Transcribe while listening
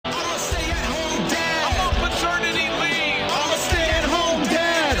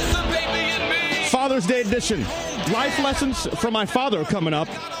Father's Day edition. Life lessons from my father coming up.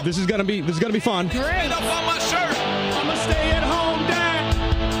 This is gonna be fun. Great. I'm a stay-at-home dad.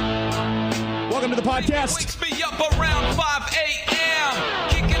 Welcome to the podcast. Wakes me up around 5 a.m.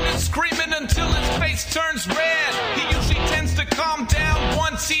 Kicking and screaming until his face turns red. He usually tends to calm down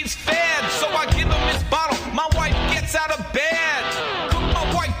once he's fed. So I give him his bottle. My wife gets out of bed. Cook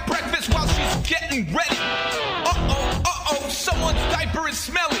my wife breakfast while she's getting ready. Uh-oh, someone's diaper is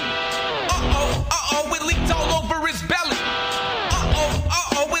smelly. Uh-oh, it leaked all over his belly.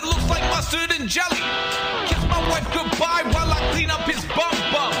 Uh-oh, it looks like mustard and jelly. Kiss my wife goodbye while I clean up his bum.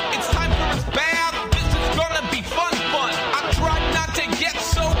 It's time for his bath. This is gonna be fun. I tried not to get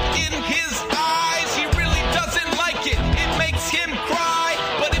soap in his eyes. He really doesn't like it. It makes him cry.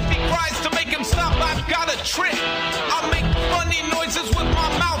 But if he cries to make him stop, I've got a trick. I make funny noises with my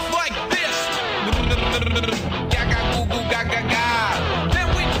mouth like this. Gaga goo goo gaga ga. Then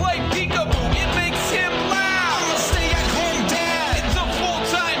we play peekaboo. It makes him laugh. I'm a stay-at-home dad. It's a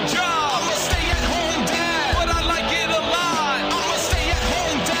full-time job. I'm a stay-at-home dad. But I like it a lot. I'm a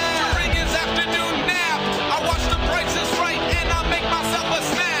stay-at-home dad. During his afternoon nap, I watch The Price is Right and I make myself a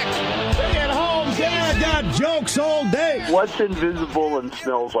snack. Stay-at-home dad got jokes all day. What's invisible and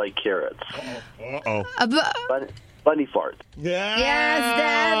smells like carrots? Uh-oh. Bunny fart. Yeah. Yes,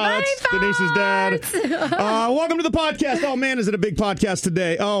 Dad. Denise's dad. Welcome to the podcast. Oh, man, is it a big podcast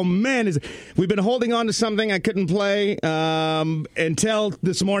today? Oh, man, we've been holding on to something I couldn't play until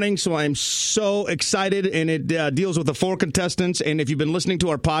this morning, so I'm so excited, and it deals with the 4 contestants, and if you've been listening to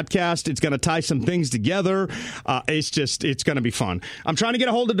our podcast, it's going to tie some things together. It's going to be fun. I'm trying to get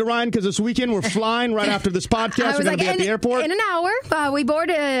a hold of Dorian because this weekend we're flying right after this podcast. We're going to be at the airport. In an hour. We board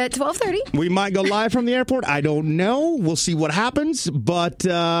at 12:30. We might go live from the airport. I don't know. We'll see what happens. But,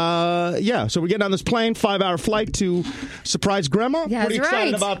 yeah, so we're getting on this plane, 5-hour flight to surprise Grandma. Yeah, Pretty that's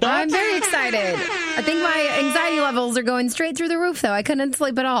excited right. about that. I'm very excited. I think my anxiety levels are going straight through the roof, though. I couldn't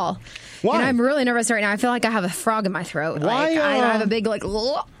sleep at all. Why? And I'm really nervous right now. I feel like I have a frog in my throat. Why? I have a big,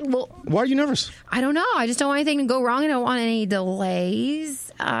 Why are you nervous? I don't know. I just don't want anything to go wrong. I don't want any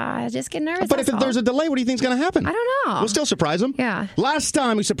delays. I just get nervous. But if there's a delay, what do you think's going to happen? I don't know. We'll still surprise them. Yeah. Last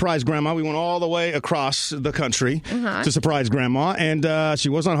time we surprised Grandma, we went all the way across the country to surprise Grandma, and she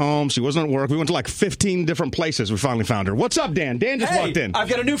wasn't home. She wasn't at work. We went to like 15 different places. We finally found her. What's up, Dan? Dan just walked in. I've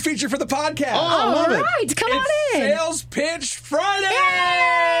got a new feature for the podcast. Oh, I love it. Right. Come on in. Sales Pitch Friday.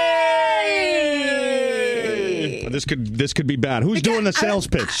 Yay! This could be bad. Who's doing the sales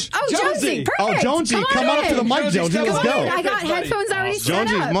pitch? Oh, Jonesy. Perfect. Oh, Jonesy, come on up to the mic, Jonesy. Let's Come on go. in. I got headphones already set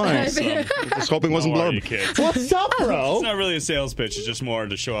Jonesy's up. mine. Just hoping it wasn't How are blurred. you, kids? What's up, bro? It's not really a sales pitch. It's just more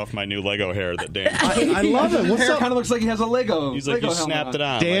to show off my new Lego hair that Dan. I love it. What's Hair up? kind of looks like he has a Lego. He's like, Lego you helmet snapped on. it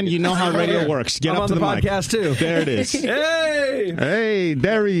on. Dan, Like, you know how radio works. Get I'm up on to the mic. podcast too. There it is. Hey! Hey,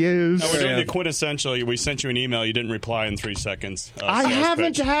 there he is. No, we're doing the quintessential. We sent you an email. You didn't reply in 3 seconds. I sales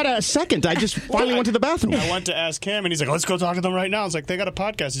haven't pitch. had a second. I just finally went to the bathroom. I went to ask him, and he's like, let's go talk to them right now. I was like, they got a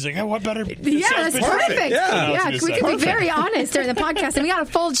podcast. He's like, hey, what better? Yeah, sales that's pitch? perfect. Yeah. We can be very honest during the podcast, and we got a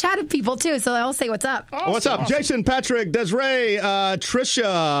full chat of people too, so they'll say what's up. What's up? Jason, Patrick, Desiree,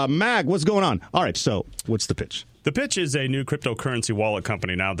 Trisha, Mag, what's going on? All right, so what's the pitch? The pitch is a new cryptocurrency wallet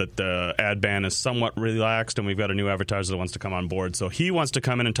company now that the ad ban is somewhat relaxed, and we've got a new advertiser that wants to come on board. So he wants to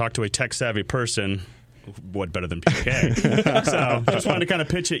come in and talk to a tech-savvy person. What better than PK? So just wanted to kind of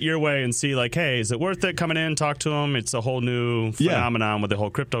pitch it your way and see, like, hey, is it worth it coming in, talk to them? It's a whole new phenomenon with the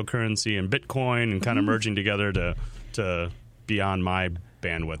whole cryptocurrency and Bitcoin and kind of merging together to be on my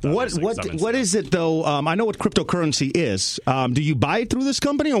bandwidth. What is it, though? I know what cryptocurrency is. Do you buy it through this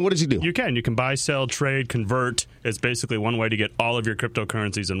company, or what does he do? You can buy, sell, trade, convert. It's basically one way to get all of your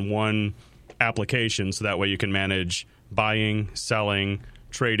cryptocurrencies in one application, so that way you can manage buying, selling,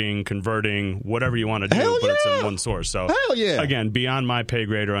 trading, converting, whatever you want to do, it's in one source. So, hell yeah. Again, beyond my pay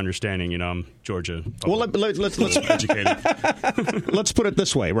grade or understanding, I'm Georgia. Well, let's educated. Let's put it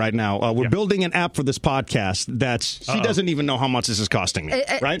this way right now. We're building an app for this podcast she doesn't even know how much this is costing me,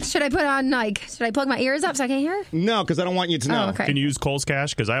 right? Should I put on, should I plug my ears up so I can hear? No, because I don't want you to know. Oh, okay. Can you use Kohl's Cash?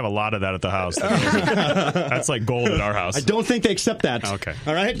 Because I have a lot of that at the house. That's like gold at our house. I don't think they accept that. Okay.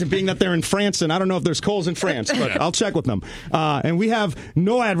 All right? Being that they're in France, and I don't know if there's Kohl's in France, but I'll check with them. And we have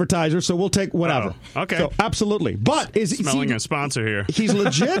no advertiser, so we'll take whatever. Oh, okay. So, absolutely. But is smelling a sponsor here. He's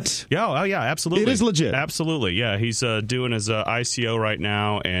legit? Oh, yeah, absolutely. It is legit. Absolutely, yeah. He's doing his ICO right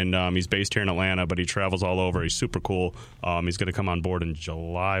now, and he's based here in Atlanta, but he travels all over. He's super cool. He's going to come on board in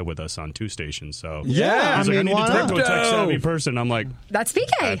July with us on 2 stations. So yeah, he's I need why a not? tech-savvy person. I'm like, that's PK.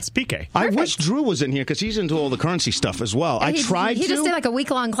 That's PK. I wish Drew was in here because he's into all the currency stuff as well. He just did like a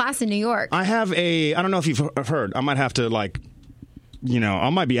week-long class in New York. I have I don't know if you've heard. I might have to I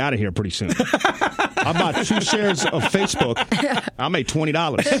might be out of here pretty soon. I bought 2 shares of Facebook. I made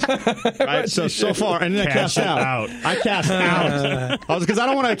 $20. Right? So far, and then I cashed out. I cashed out. Because I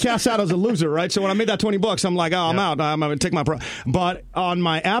don't want to cash out as a loser, right? So when I made that $20, I'm like, I'm out. I'm going to take my But on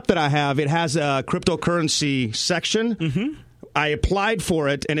my app that I have, it has a cryptocurrency section. Mm-hmm. I applied for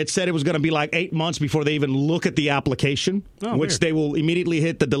it, and it said it was going to be like 8 months before they even look at the application, which weird. they will immediately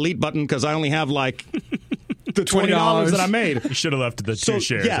hit the delete button because I only have like the $20 that I made. You should have left the 2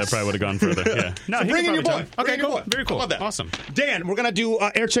 shares. Yes. I probably would have gone further. Yeah. No, So bring in your boy. Okay, Bring in your cool. boy. Very cool. I love that. Awesome. Dan, we're going to do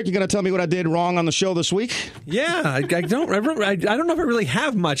air check. You're going to tell me what I did wrong on the show this week? Yeah, I don't know if I really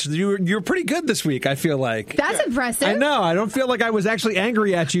have much. You're pretty good this week, I feel like. That's impressive. I know. I don't feel like I was actually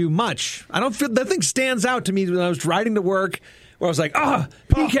angry at you much. I don't feel that thing stands out to me when I was riding to work. Where I was like,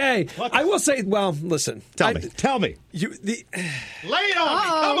 PK. I will say, well, listen. Tell me. Lay it on me.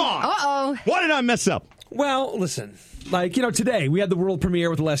 Come on. Uh-oh. What did I mess up? Well, listen. Like, today we had the world premiere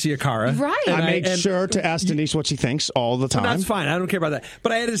with Alessia Cara. Right. I made sure to ask Denise what she thinks all the time. That's fine. I don't care about that.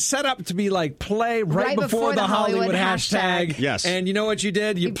 But I had it set up to be like play right before the Hollywood hashtag. Yes. And you know what you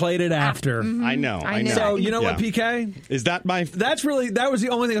did? You played it after. Mm-hmm. I know. So you know what, PK? Is that my... That was the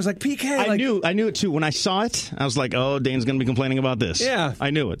only thing. I was like, PK. I knew it too. When I saw it, I was like, oh, Dane's going to be complaining about this. Yeah. I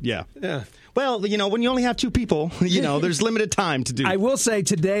knew it. Yeah. Yeah. Well, when you only have 2 people, there's limited time to do. I will say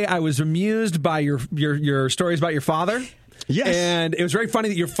today I was amused by your stories about your father. Yes. And it was very funny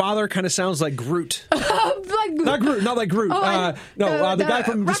that your father kind of sounds like Groot. Not like Groot. The guy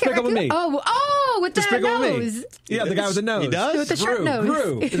from Despicable Me. With the Despicable nose. Me. Yeah, the guy with the nose. He does? With the sharp nose.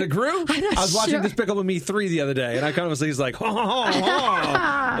 Gru. Is it Gru? I'm not I was watching sure. Despicable Me 3 the other day, and I kind of was, he's like,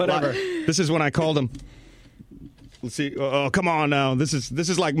 whatever. This is when I called him. Let's see. Oh, come on now. This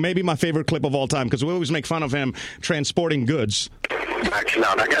is like maybe my favorite clip of all time because we always make fun of him transporting goods. Trucks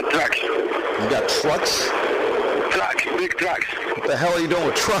now. I got trucks. You got trucks? Trucks, big trucks. What the hell are you doing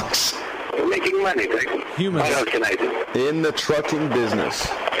with trucks? We're making money, Dick. Humans. What else can I do? In the trucking business.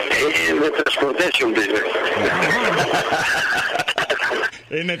 In the transportation business.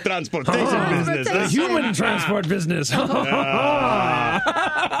 In the transportation business. The human transport business. Hey,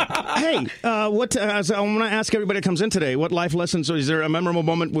 what? So I want to ask everybody that comes in today, what life lessons, or is there a memorable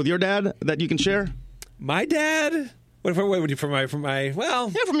moment with your dad that you can share? My dad? From my well...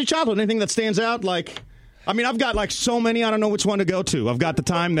 Yeah, from your childhood. Anything that stands out? Like, I mean, I've got like so many, I don't know which one to go to. I've got the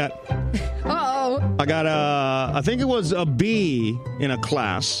time that... I got I think it was a B in a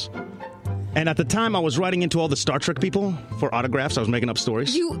class. And at the time, I was writing into all the Star Trek people for autographs. I was making up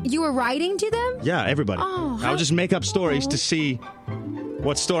stories. You were writing to them? Yeah, everybody. I would just make up stories to see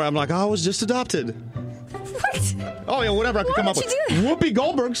what story. I'm like, I was just adopted. What? Oh, yeah, whatever I could come up Why with. would you do Whoopi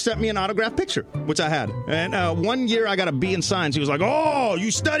Goldberg sent me an autographed picture, which I had. And 1 year, I got a B in science. He was like, oh, you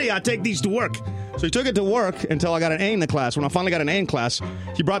study. I take these to work. So he took it to work until I got an A in the class. When I finally got an A in class,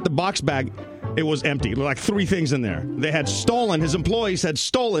 he brought the box bag. It was empty. There were like 3 things in there. They had stolen, his employees had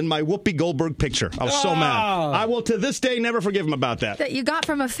stolen my Whoopi Goldberg picture. I was so mad. I will to this day never forgive him about that. That you got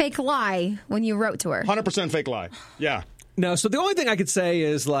from a fake lie when you wrote to her. 100% fake lie. Yeah. No, so the only thing I could say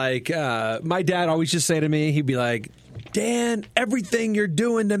is like my dad always just say to me, he'd be like, Dan, everything you're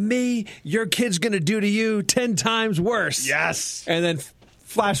doing to me, your kid's going to do to you 10 times worse. Yes. And then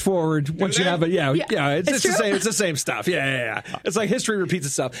flash forward once you have it. Yeah, it's the true. same. It's the same stuff. Yeah. It's like history repeats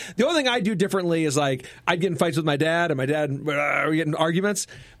itself. The only thing I do differently is like I'd get in fights with my dad, and my dad we get in arguments.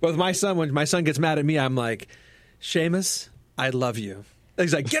 But with my son, when my son gets mad at me, I'm like, Seamus, I love you.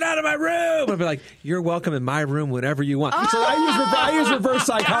 He's like, get out of my room. I'd be like, you're welcome in my room whenever you want. So I use reverse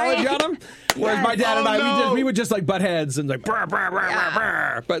psychology on him. Whereas my dad and I, we would just like butt heads and like, brr, brr, brr, brr,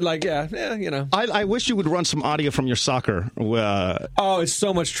 brr. But like, yeah, you know. I wish you would run some audio from your soccer. It's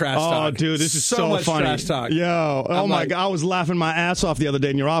so much trash talk. Oh, dude, this is so much funny. Trash talk. Yo, oh my God, I was laughing my ass off the other day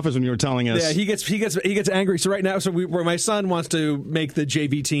in your office when you were telling us. Yeah, he gets angry. So right now, where my son wants to make the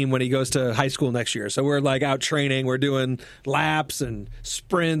JV team when he goes to high school next year. So we're like out training. We're doing laps and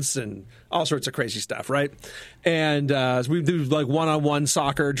sprints and all sorts of crazy stuff, right? And so we do like one-on-one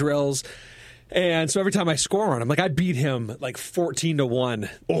soccer drills. And so every time I score on him, like I beat him like 14-1.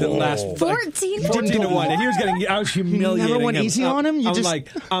 The last 14-1. And he was I was humiliating him. You never went easy on him? I'm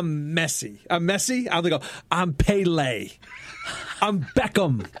Messi. I'm Messi. I'm like, I'm Pele. I'm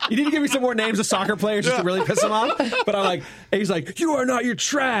Beckham. You need to give me some more names of soccer players just to really piss him off. But I'm like, he's like, you are not. You're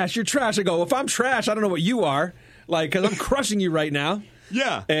trash. You're trash. I go, if I'm trash, I don't know what you are. Like, because I'm crushing you right now.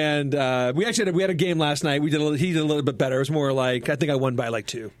 Yeah. And we had a game last night. He did a little bit better. It was more like, I think I won by like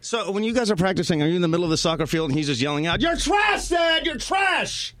 2. So when you guys are practicing, are you in the middle of the soccer field and he's just yelling out, "You're trash, Dad! You're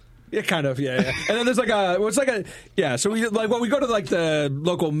trash!" Yeah, kind of, yeah. And then there's so we we go to like the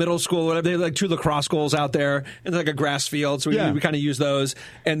local middle school, whatever. They have like 2 lacrosse goals out there, and like a grass field, so we kind of use those.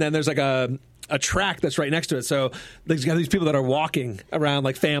 And then there's like a a track that's right next to it. So there's got these people that are walking around,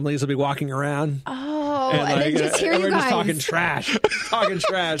 like families will be walking around. Oh, and then just hear you guys just talking trash. Talking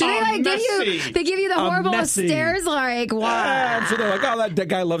trash. Do they give you the horrible stares like, wow. And so they're like, oh, that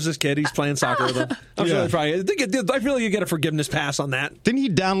guy loves this kid. He's playing soccer with him. I'm sure I feel like you get a forgiveness pass on that. Didn't he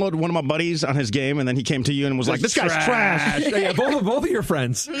download one of my buddies on his game, and then he came to you and was like, this guy's trash. Yeah, both of your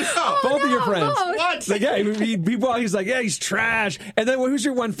friends. Both of your friends. What? Like, yeah, he's like, yeah, he's trash. And then who's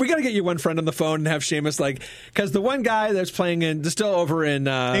your one? We got to get you one friend on the phone and have Seamus, like, because the one guy that's playing still over in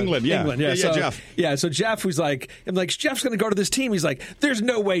England. So, Jeff. Yeah, so Jeff was like, Jeff's going to go to this team. He's like, there's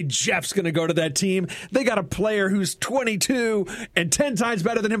no way Jeff's going to go to that team. They got a player who's 22 and 10 times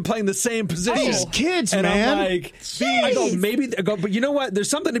better than him playing the same position. These kids, and man. I'm like, but you know what? There's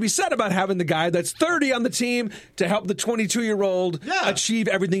something to be said about having the guy that's 30 on the team to help the 22-year-old achieve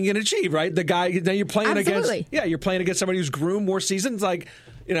everything you can achieve, right? The guy, now you're playing you're playing against somebody who's groomed more seasons, like,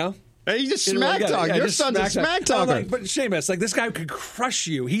 you know. Hey, you just smack talk. Your son's a smack talker. But Seamus, like, this guy could crush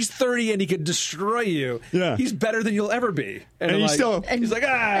you. He's 30 and he could destroy you. Yeah. He's better than you'll ever be. And he's like,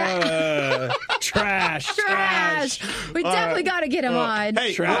 trash. We definitely got to get him on.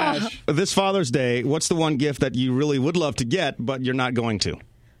 Hey, trash. This Father's Day, what's the one gift that you really would love to get, but you're not going to?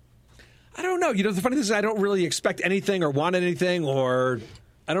 I don't know. You know, the funny thing is I don't really expect anything or want anything, or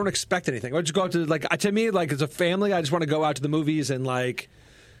I don't expect anything. I just go out to, like, as a family, I just want to go out to the movies and, like,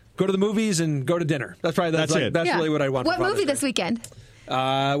 go to the movies and go to dinner. That's probably that's really what I want. What movie this weekend?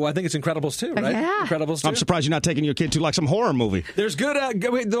 Well, I think it's Incredibles 2, right? Yeah. Incredibles 2. I'm surprised you're not taking your kid to like some horror movie. There's good. I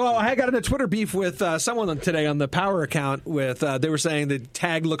got in a Twitter beef with someone today on the Power account. They were saying the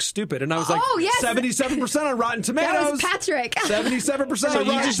tag looks stupid, and I was like, 77% on Rotten Tomatoes. That was Patrick. 77% on Rotten Tomatoes. So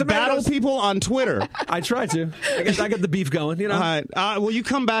you just battle people on Twitter. I try to. I guess I get the beef going. You know. All right. Will you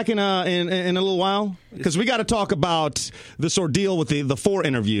come back in a little while? Because we got to talk about this ordeal with the 4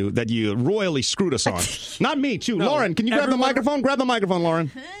 interview that you royally screwed us on. Not me, too. No, Lauren, can you grab the microphone? Grab the microphone,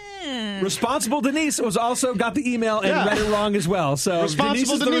 Lauren. Responsible Denise also got the email and read it wrong as well. So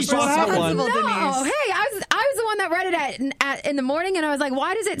Responsible Denise is the responsible one. No, hey, I was the one that read it in the morning, and I was like,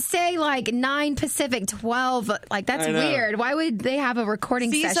 why does it say like 9 Pacific, 12? Like, that's weird. Why would they have a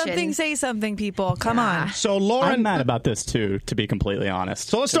recording session? Say something, people. Come on. So Lauren, I'm mad about this too, to be completely honest.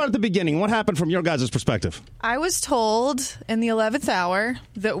 So let's start at the beginning. What happened from your guys' perspective? I was told in the 11th hour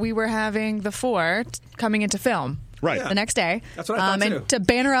that we were having the 4 coming into film. Right. The next day. That's what I thought, too. And to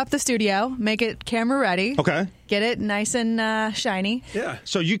banner up the studio, make it camera ready. Okay. Get it nice and shiny. Yeah.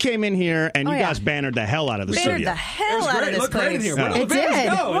 So you came in here and you guys bannered the hell out of the studio. Bannered the hell out of this Looked great in place. here. It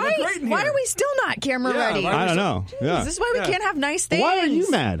did. Why are we still not camera ready? I don't know. Yeah. This is why we can't have nice things. Why are you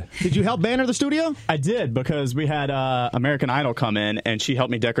mad? Did you help banner the studio? I did, because we had American Idol come in, and she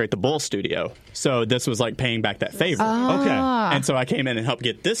helped me decorate the Bull studio. So this was like paying back that favor. Okay. And so I came in and helped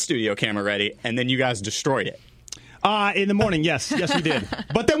get this studio camera ready, and then you guys destroyed it. In the morning, yes, we did.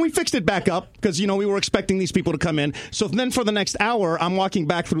 But then we fixed it back up because, we were expecting these people to come in. So then for the next hour, I'm walking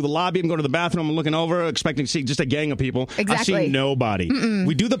back through the lobby and going to the bathroom and looking over, expecting to see just a gang of people. Exactly. I see nobody. Mm-mm.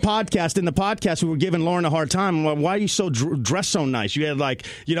 We do the podcast. In the podcast, we were giving Lauren a hard time. Why are you so dressed so nice? You had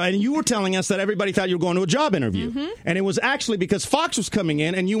and you were telling us that everybody thought you were going to a job interview. Mm-hmm. And it was actually because Fox was coming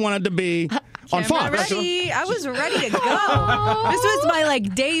in and you wanted to be on Fox. Ready. I was ready to go. This was my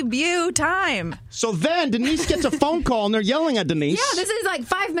debut time. So then Denise gets a phone call and they're yelling at Denise. Yeah, this is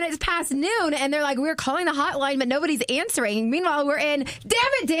 5 minutes past noon, and they're like, we're calling the hotline, but nobody's answering. Meanwhile, we're in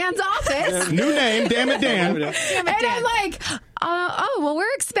Damn It Dan's office. New name, Damn It Dan. And I'm like,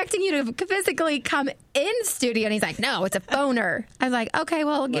 we're expecting you to physically come in studio. And he's like, no, it's a phoner. I was like, okay,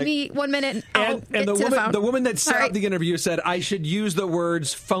 well, give me 1 minute. And the woman that set up the interview said I should use the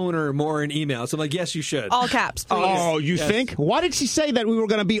words phoner more in emails. I'm like, yes, you should. All caps, please. Oh, you think? Why did she say that we were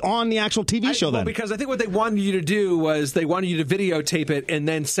going to be on the actual TV show then? Well, because I think what they wanted you to do was they wanted you to videotape it and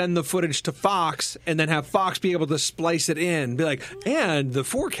then send the footage to Fox and then have Fox be able to splice it in. Be like, and the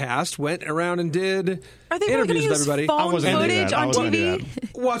forecast went around and did interviews with everybody. Phone footage on TV?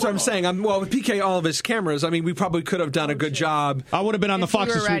 Well, that's what I'm saying. With PK, all of his cameras, we probably could have done a good job. I would have been on the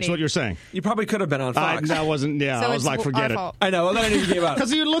Fox's suite, is what you're saying. You probably could have been on Fox. That wasn't, so I was like, forget it. Fault. I know, well, then I knew you gave up.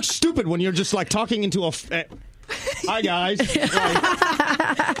 Because you look stupid when you're just talking into a... Hi guys.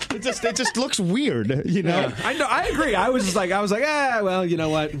 It just looks weird, Yeah. I know. I agree. I was like, well, you know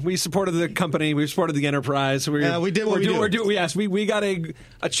what? We supported the company. We supported the enterprise. We did what we do. Yes, we got a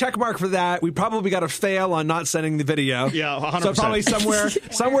check mark for that. We probably got a fail on not sending the video. Yeah, 100%. So probably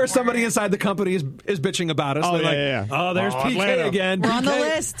somewhere somebody inside the company is bitching about us. Oh, They're Oh, there's PK Atlanta. again. We're on the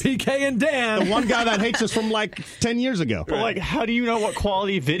list. PK and Dan. The one guy that hates us from 10 years ago. But how do you know what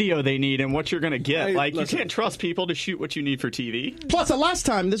quality video they need and what you're going to get? Hey, you can't trust people to shoot what you need for TV. Plus, the last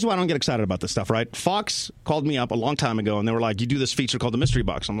time, this is why I don't get excited about this stuff, right? Fox called me up a long time ago, and they were like, you do this feature called the Mystery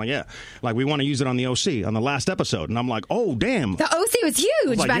Box. I'm like, yeah. Like, we want to use it on the OC, on the last episode. And I'm like, oh, damn. The OC was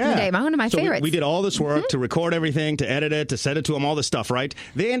huge like, back in the day. One of my favorites. We did all this work to record everything, to edit it, to send it to them, all this stuff, right?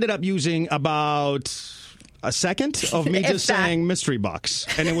 They ended up using about a second of me just saying Mystery Box,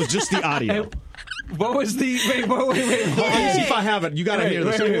 and it was just the audio. What was the... Wait. Let me see if I have it. You got to hear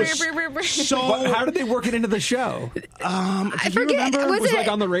this. How did they work it into the show? I forget. Was it like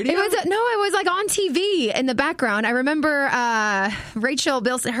on the radio? It was like on TV in the background. I remember Rachel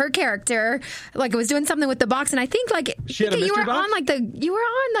Bilson, her character, like was doing something with the box, and I think like she had a mystery box? You were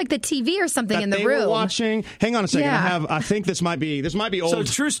on like the TV or something in the they room. Were watching. Hang on a second. Yeah. I think this might be old. So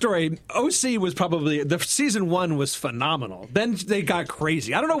true story. OC was probably season 1 was phenomenal. Then they got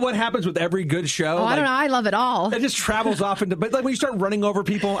crazy. I don't know what happens with every good show. Oh, I don't know. I love it all. It just travels off into. But like when you start running over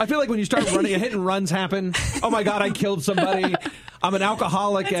people, I feel like when you start running, hit and runs happen. Oh my God, I killed somebody. I'm an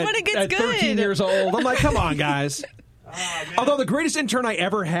alcoholic at 13 years old. I'm like, come on, guys. Although the greatest intern I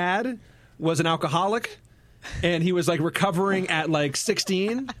ever had was an alcoholic. And he was like recovering at like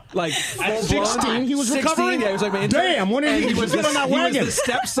 16. Like at 16, he was 16, recovering. Yeah, he was like my intern. Damn, when did he was on that wagon? He was the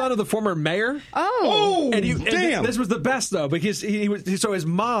stepson of the former mayor. Oh, and damn! And this was the best though because so his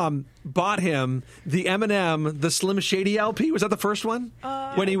mom bought him the Eminem, the Slim Shady LP. Was that the first one?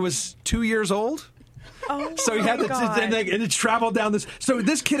 When he was 2 years old. Oh, so he had and it traveled down this. So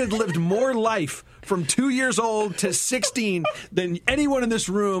this kid had lived more life from 2 years old to 16 than anyone in this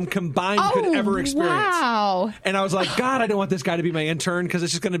room combined could ever experience. Wow. And I was like, God, I don't want this guy to be my intern because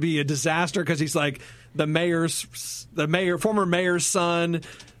it's just going to be a disaster because he's like former mayor's son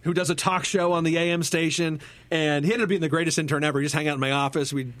who does a talk show on the AM station. And he ended up being the greatest intern ever. He'd just hang out in my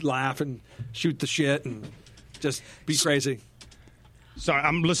office. We'd laugh and shoot the shit and just be crazy. Sorry,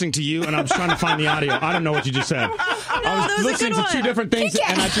 I'm listening to you, and I'm trying to find the audio. I don't know what you just said. I was listening to two different things,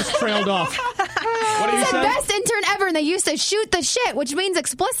 and I just trailed off. What did you say? Best intern ever, and they used to shoot the shit, which means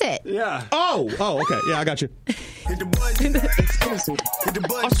explicit. Yeah. Oh, okay. Yeah, I got you. I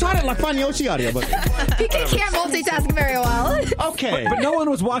was trying to find the OC audio, but he can't multitask very well. Okay, but no one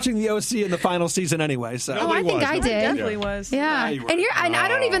was watching the OC in the final season anyway. So I think I did. Definitely was. Yeah, and I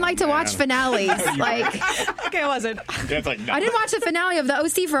don't even like to watch finales. Okay, I wasn't. I didn't watch the finale of the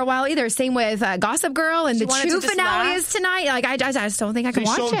OC for a while either. Same with Gossip Girl, and the Chew finale is tonight. Like I just don't think I can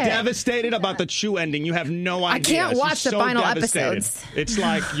watch it. You're so devastated about the Chew ending. You have no idea. I can't watch the final episodes. It's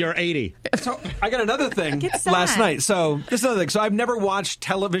like you're 80. So I got another thing last night. So this is another thing. So I've never watched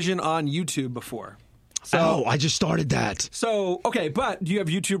television on YouTube before. So I just started that. So okay, but do you have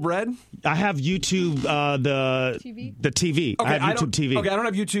YouTube Red? I have YouTube the TV. Okay, I have YouTube TV. Okay, I don't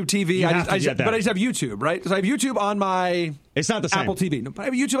have YouTube TV. But I just have YouTube, right? So I have YouTube on my It's not the same. Apple TV. No, but I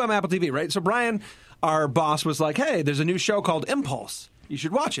have YouTube on my Apple TV, right? So Brian, our boss, was like, "Hey, there's a new show called Impulse. You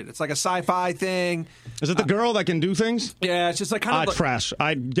should watch it. It's like a sci-fi thing." Is it the girl that can do things? Yeah, it's just like kind of like, trash.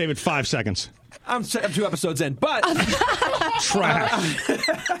 I gave it 5 seconds. I'm 2 episodes in, but trash.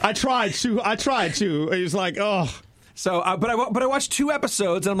 I tried to. It was like, oh. So, but I watched 2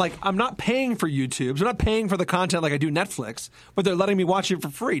 episodes, and I'm like, I'm not paying for YouTube. So I'm not paying for the content like I do Netflix, but they're letting me watch it for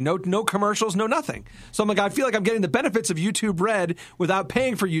free. No commercials, no nothing. So I'm like, I feel like I'm getting the benefits of YouTube Red without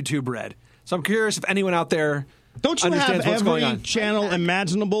paying for YouTube Red. So I'm curious if anyone out there don't you have what's going every on. channel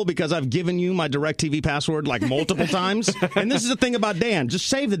imaginable because I've given you my DirecTV password like multiple times? And this is the thing about Dan. Just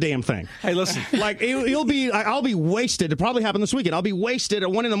save the damn thing. Hey, listen. Like, I'll be wasted. It probably happened this weekend. I'll be wasted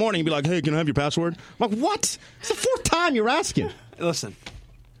at 1 a.m. and be like, hey, can I have your password? I'm like, what? It's the 4th time you're asking. Listen.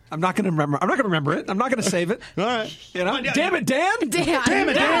 I'm not going to remember. I'm not going to remember it. I'm not going to save it. All right. You know? Damn it, Dan. Damn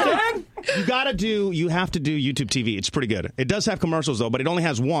it, Dan. You have to do YouTube TV. It's pretty good. It does have commercials, though, but it only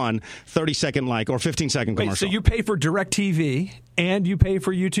has one 30-second or 15-second commercial. So you pay for DirecTV and you pay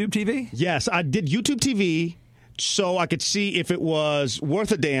for YouTube TV? Yes, I did YouTube TV so I could see if it was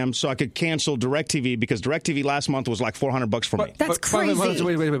worth a damn so I could cancel DirecTV because DirecTV last month was like $400 for me. That's crazy.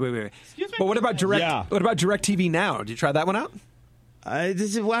 Wait. But what about DirecTV Now? Did you try that one out? I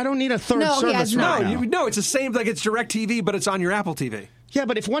don't need a third service right now. No, it's the same. Like it's DirecTV, but it's on your Apple TV. Yeah,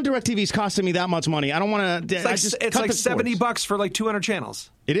 but if one DirecTV is costing me that much money, I don't want to. It's like $70 for like 200 channels.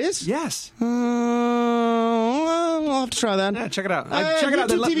 It is? Yes. I'll have to try that. Yeah, check it out. Check it out.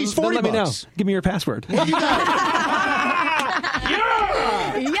 YouTube TV's $40. Let me know. Give me your password. You got it.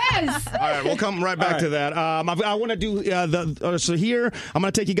 Yes. All right, we'll come right back to that. I want to do so here. I'm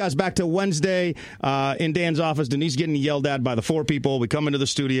going to take you guys back to Wednesday in Dan's office. Denise getting yelled at by the 4 people. We come into the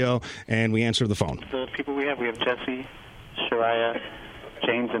studio and we answer the phone. The people we have Jesse, Shariah,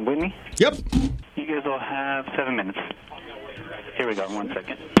 James, and Whitney. Yep. You guys all have 7 minutes. Here we go. 1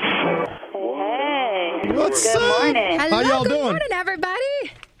 second. Hey. What's Good up? morning. How Hello, y'all good doing? morning,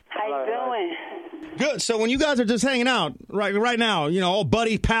 everybody. How you doing? Good. So when you guys are just hanging out right now, you know, all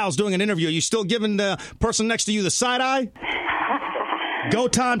buddy pals doing an interview, you still giving the person next to you the side eye? Go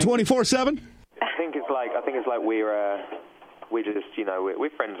time 24/7. I think it's like we're just, you know, we're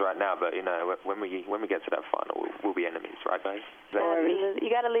friends right now, but you know, when we get to that final, we'll be enemies, right, guys? You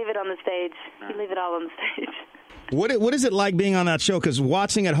got to leave it on the stage. You leave it all on the stage. What is it like being on that show? Because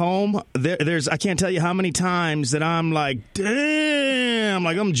watching at home, there's I can't tell you how many times that I'm like, damn,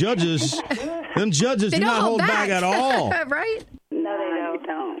 like them judges do not hold back at all. Right? No, they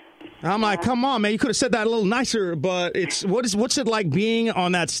don't. I'm like, come on, man, you could have said that a little nicer. But what's it like being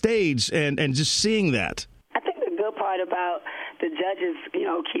on that stage and just seeing that? I think the good part about the judges, you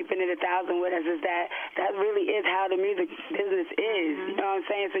know, keeping it 1,000 with us is that really is how the music business is. You know what I'm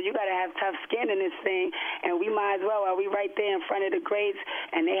saying? So you got to have tough skin in this thing, and we might as well. Are we right there in front of the greats,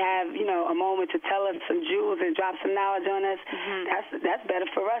 and they have, you know, a moment to tell us some jewels and drop some knowledge on us? That's better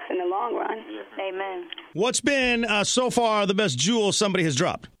for us in the long run. Amen. What's been so far the best jewel somebody has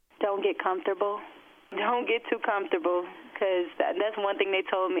dropped? Don't get comfortable. Don't get too comfortable. Because that's one thing they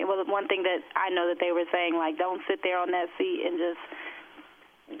told me. Well, one thing that I know that they were saying, like, don't sit there on that seat and just,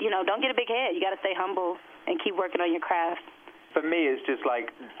 you know, don't get a big head. You got to stay humble and keep working on your craft. For me, it's just like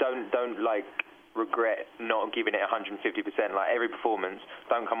don't like regret not giving it 150%. Like every performance,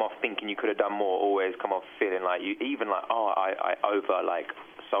 don't come off thinking you could have done more. Always come off feeling like you even like I over like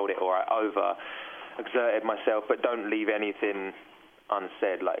sold it or I over exerted myself. But don't leave anything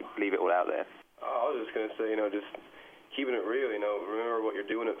unsaid. Like leave it all out there. I was just gonna say, you know, just keeping it real, you know, remember what you're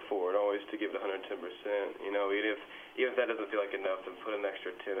doing it for, and always to give it 110%. You know, even if that doesn't feel like enough, then put an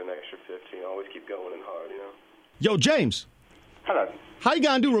extra 10, an extra 15. Always keep going and hard, you know. Yo, James. Hello. How you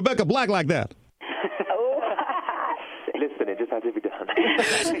gonna do Rebecca Black like that? Listen, it just had to be done.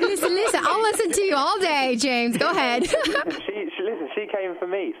 Listen. I'll listen to you all day, James. Go ahead. She came for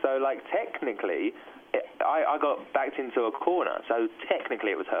me. So, like, technically, I got backed into a corner. So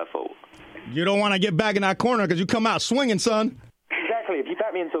technically, it was her fault. You don't want to get back in that corner because you come out swinging, son. Exactly. If you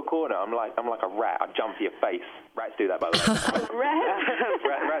back me into a corner, I'm like a rat. I jump for your face. Rats do that, by the way.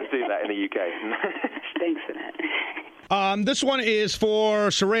 Rats do that in the UK. Thanks for that. This one is for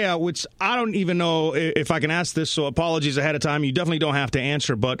Saraya, which I don't even know if I can ask this, so apologies ahead of time. You definitely don't have to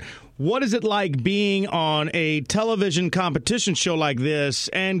answer, but what is it like being on a television competition show like this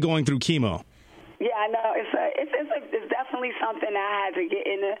and going through chemo? Yeah, I know. It's definitely something I had to get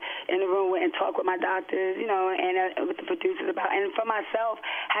in the room with and talk with my doctors, you know, and with the producers about. And for myself,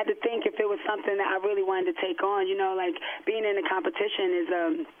 had to think if it was something that I really wanted to take on. You know, like being in a competition is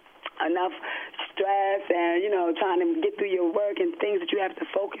enough stress and, you know, trying to get through your work and things that you have to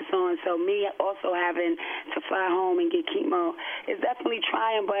focus on. So me also having to fly home and get chemo is definitely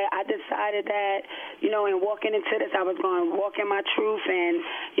trying, but I decided that, you know, in walking into this, I was going to walk in my truth and,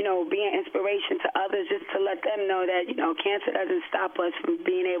 you know, be an inspiration to others just to let them know that, you know, cancer doesn't stop us from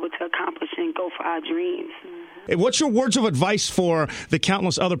being able to accomplish and go for our dreams. What's your words of advice for the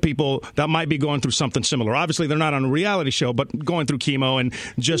countless other people that might be going through something similar? Obviously, they're not on a reality show, but going through chemo and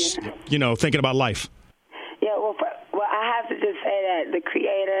just, you know, thinking about life. Yeah, well, I have to just say that the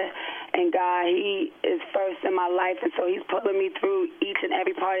Creator and God, He is first in my life, and so He's pulling me through each and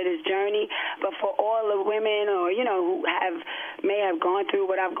every part of this journey. But for all the women or, you know, who may have gone through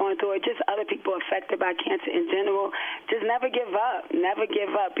what I've gone through, or just other people affected by cancer in general, just never give up. Never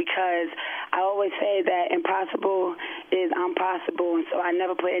give up, because I always say that impossible is impossible, and so I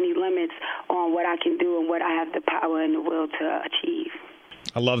never put any limits on what I can do and what I have the power and the will to achieve.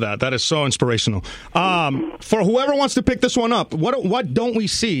 I love that. That is so inspirational. For whoever wants to pick this one up, what don't we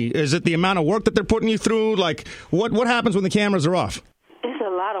see? Is it the amount of work that they're putting you through? Like, what happens when the cameras are off? It's a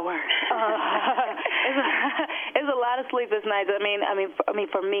lot of work. It's a lot of sleepless nights. I mean,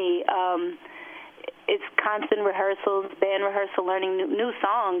 for me, it's constant rehearsals, band rehearsal, learning new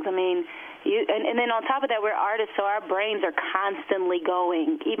songs. I mean, and then on top of that, we're artists, so our brains are constantly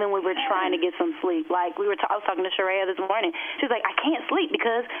going, even when we're trying to get some sleep. Like I was talking to Saraya this morning. She was like, I can't sleep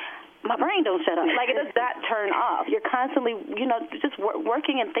because my brain don't shut up. Like, it does not turn off. You're constantly, you know, just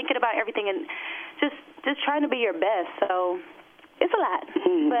working and thinking about everything and just trying to be your best. So it's a lot,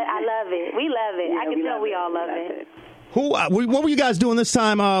 but I love it. We love it. Yeah, I can tell we all love it. What were you guys doing this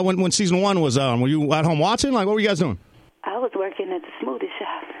time when season 1 was on? Were you at home watching? Like, what were you guys doing? I was working at the smoothie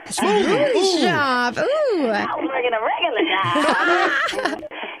shop. Smoothie shop. Ooh. I was working a regular job.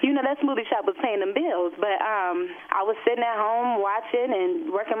 You know, that smoothie shop was paying them bills, but I was sitting at home watching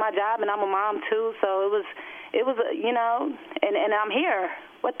and working my job, and I'm a mom too, so it was you know, and I'm here.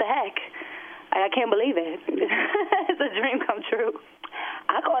 What the heck? I can't believe it. It's a dream come true.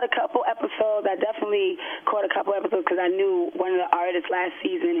 I caught a couple episodes. I definitely caught a couple episodes because I knew one of the artists last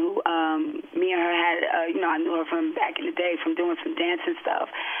season who me and her had, I knew her from back in the day from doing some dance and stuff.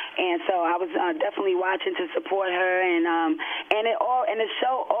 And so I was definitely watching to support her. And the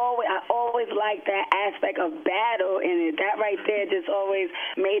show I always liked that aspect of battle in it. That right there just always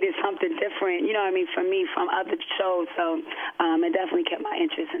made it something different, you know what I mean, for me from other shows. So it definitely kept my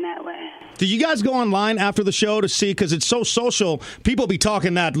interest in that way. Do you guys go online after the show to see, because it's so social, people be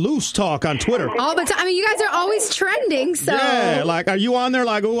talking that loose talk on Twitter? All the time. I mean, you guys are always trending, so. Yeah, like, are you on there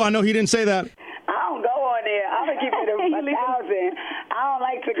like, oh, I know he didn't say that? I don't go on there. I'm going to keep it 1,000. I don't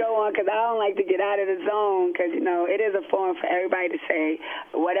like to go on because I don't like to get out of the zone because, it is a forum for everybody to say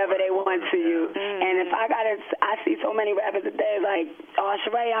whatever they want to you. And if I see so many rappers today like, oh,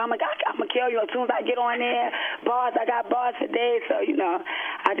 Sheree, I'm going to kill you as soon as I get on there. Bars, I got bars for days. So,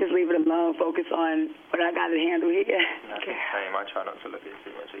 I just leave it alone, focus on what I got to handle here. That's the same. I try not to look at it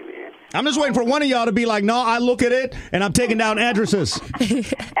too much either. I'm just waiting for one of y'all to be like, no, I look at it and I'm taking down addresses. And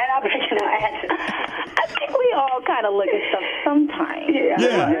I'm taking down addresses. I think we all kind of look at stuff sometimes.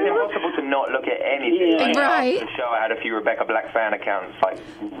 Yeah. It's impossible to not look at anything. Yeah. Right. After the show, I had a few Rebecca Black fan accounts,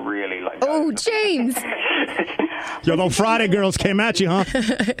 really. Oh, James. Yo, those Friday girls came at you, huh?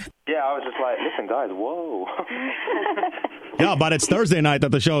 Yeah, I was just like, listen, guys, whoa. Yeah, but it's Thursday night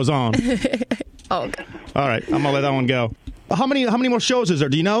that the show's on. Oh, okay. All right, I'm going to let that one go. How many more shows is there?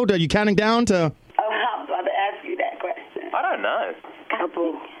 Do you know? Are you counting down to? I was about to ask you that question. I don't know.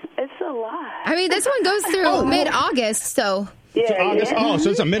 Couple. It's a lot. I mean, this one goes through mid-August, so. Yeah, August. Oh, so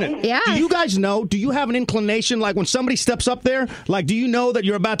it's a minute. Yeah. Do you guys know? Do you have an inclination, like when somebody steps up there, like, do you know that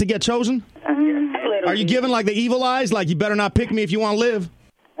you're about to get chosen? Are you giving like the evil eyes, like you better not pick me if you want to live?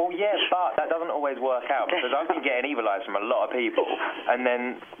 Well, yes, but that doesn't always work out because I've been getting evil eyes from a lot of people, and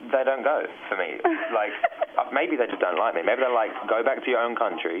then they don't go for me. Like, maybe they just don't like me. Maybe they're like, go back to your own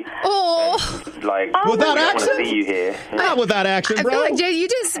country. Oh. Like, with that I accent? want to see you here. Not with that accent, I bro. feel like, Jay, you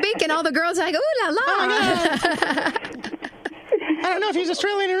just speak and all the girls are like, ooh la la. I don't know if he's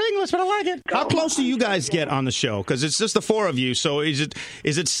Australian or English, but I like it. How close do you guys get on the show? Because it's just the four of you. So is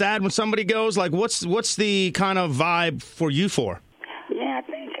it sad when somebody goes? Like, what's the kind of vibe for you four? Yeah,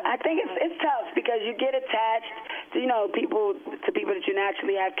 I think it's tough because you get attached to people that you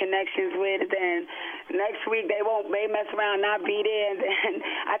naturally have connections with. Then next week they mess around, not be there, and then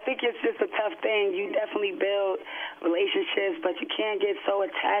I think it's just a tough thing. You definitely build relationships, but you can't get so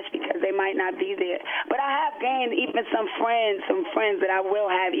attached because they might not be there. But I have gained even some friends that I will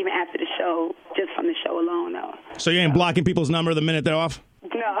have even after the show, just from the show alone, though. So you ain't blocking people's number the minute they're off?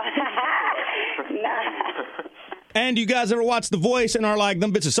 No. Nah. And you guys ever watch The Voice and are like,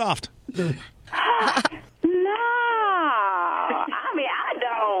 them bitches soft? No. I mean, I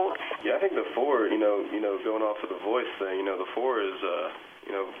don't. Yeah, I think the four, going off of the Voice thing, the four is,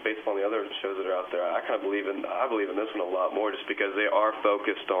 based upon the other shows that are out there, I believe in this one a lot more just because they are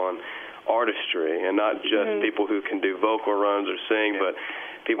focused on artistry and not just people who can do vocal runs or sing, but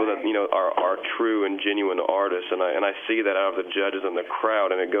people that are true and genuine artists, and I see that out of the judges and the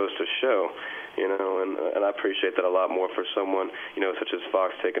crowd, and it goes to show, and I appreciate that a lot more for someone such as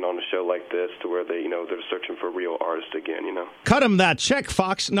Fox taking on a show like this, to where they're searching for real artists again. Cut him that check,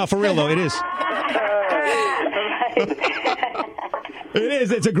 Fox. No, for real though, it is. It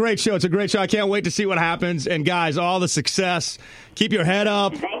is. It's a great show. It's a great show. I can't wait to see what happens. And guys, all the success. Keep your head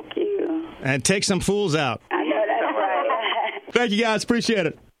up. Thank you. And take some fools out. I know that's right. Thank you, guys. Appreciate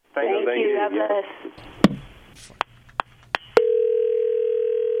it. Thank you. God bless.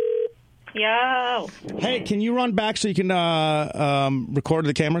 Yo. Hey, can you run back so you can record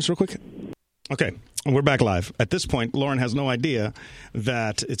the cameras real quick? Okay. We're back live. At this point, Lauren has no idea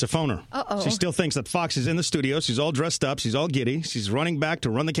that it's a phoner. Uh-oh. She still thinks that Fox is in the studio. She's all dressed up. She's all giddy. She's running back to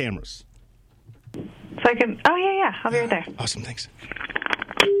run the cameras. So I can... Oh, yeah. I'll be right there. Awesome. Thanks.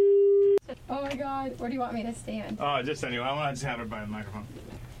 Oh, my God. Where do you want me to stand? Oh, just anyway. I want to just have her by the microphone.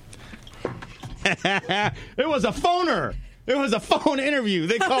 It was a phoner. It was a phone interview.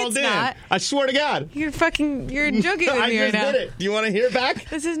 They called in. Not. I swear to God. You're joking with me right now. I just did it. Do you want to hear it back?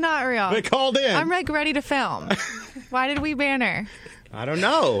 This is not real. They called in. I'm ready to film. Why did we ban her? I don't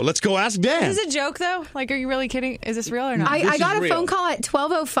know. Let's go ask Dan. Is this a joke, though? Like, are you really kidding? Is this real or not? I got a phone call at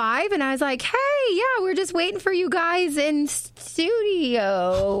 12:05, and I was like, hey, yeah, we're just waiting for you guys in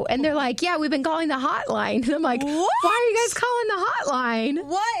studio. And they're like, yeah, we've been calling the hotline. And I'm like, what? Why are you guys calling the hotline?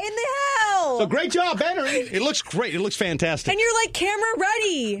 What in the hell? So great job, Banner. It looks great. It looks fantastic. And you're like camera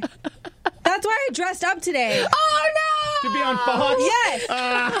ready. That's why I dressed up today. Oh, no! To be on Fox?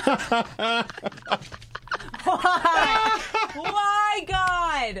 Yes. My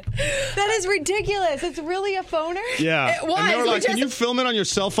God. That is ridiculous. It's really a phoner? Yeah. It was. And they were We like, can just- you film it on your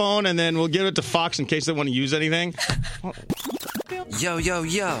cell phone and then we'll give it to Fox in case they want to use anything? Yo, yo,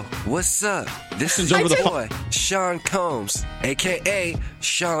 yo, what's up? This is Over your the boy, Sean Combs, a.k.a.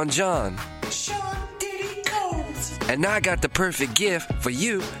 Sean John. Sean Diddy Combs. And I got the perfect gift for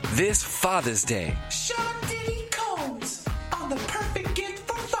you this Father's Day. Sean Diddy Combs on the perfect gift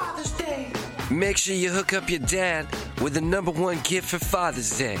for Father's Day. Make sure you hook up your dad with the #1 gift for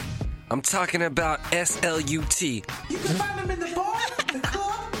Father's Day. I'm talking about SLUT. You can find them in the bar, the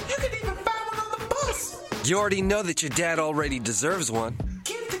club. You can even find one on the bus. You already know that your dad already deserves one.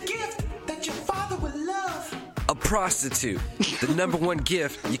 Give the gift that your father would love. A prostitute. The #1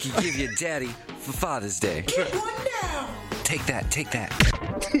 gift you can give your daddy for Father's Day. Get one now. Take that, take that.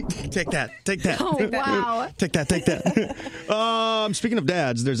 Take that. Take that. Oh, wow. Take that. Take that. Speaking of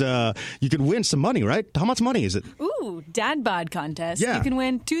dads, there's you could win some money, right? How much money is it? Ooh, Dad Bod contest. Yeah. You can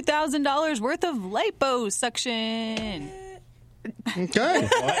win $2,000 worth of liposuction. Okay.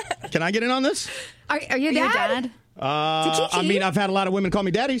 Can I get in on this? Are you dad? I mean, I've had a lot of women call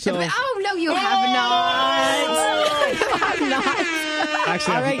me daddy, so. Oh, no, you have not. You have not.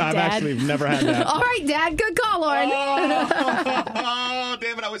 Actually, All right, I've Dad. actually never had that. All right, Dad. Good call, Lauren. Oh,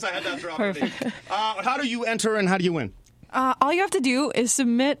 damn it. I wish I had that drop. How do you enter and how do you win? All you have to do is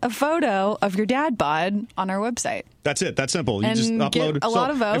submit a photo of your dad bod on our website. That's it. That's simple. You And just upload get a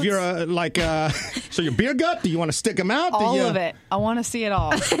lot of votes. If you're so your beer gut, do you want to stick them out? All of it. I want to see it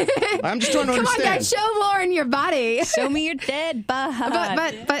all. I'm just trying to Come on, understand. Dad. Show Lauren your body. Show me your dead bod.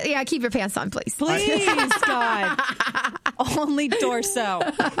 But yeah, keep your pants on, please. Please, God. Only torso.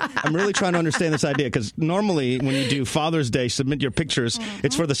 I'm really trying to understand this idea because normally when you do Father's Day, submit your pictures.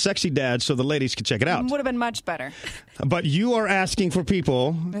 It's for the sexy dads so the ladies can check it out. Would have been much better. But you are asking for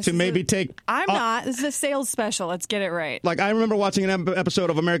people to maybe take. I'm not. This is a sales special. Let's get it right. Like, I remember watching an episode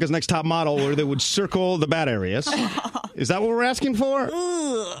of America's Next Top Model where they would circle the bad areas. Is that what we're asking for?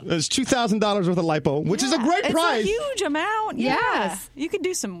 It's $2,000 worth of lipo, which is a great prize. It's a huge amount. Yeah. Yes. You could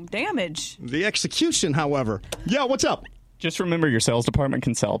do some damage. The execution, however. Yo, what's up? Just remember your sales department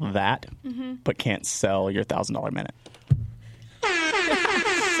can sell that, but can't sell your $1,000 minute.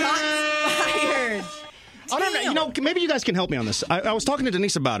 Fired. I don't know. You know, maybe you guys can help me on this. I was talking to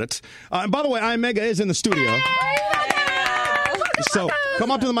Denise about it. And by the way, iMega is in the studio. So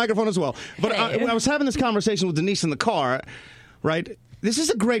come up to the microphone as well. But I was having this conversation with Denise in the car, right? This is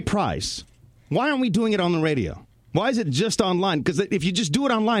a great prize. Why aren't we doing it on the radio? Why is it just online? Because if you just do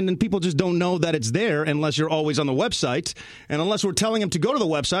it online, then people just don't know that it's there unless you're always on the website. And unless we're telling them to go to the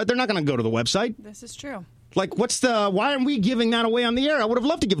website, they're not going to go to the website. This is true. Like, why aren't we giving that away on the air? I would have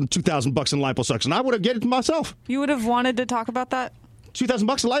loved to give them $2,000 in liposuction. I would have get it myself. You would have wanted to talk about that? $2,000 in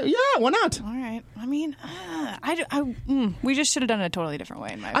lipo? Yeah, why not? All right. I mean, we just should have done it a totally different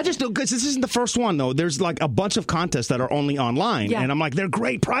way. In my I just don't, because this isn't the first one, though. There's like a bunch of contests that are only online. Yeah. And I'm like, they're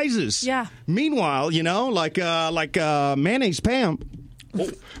great prizes. Yeah. Meanwhile, you know, like Mayonnaise Pam. Oh,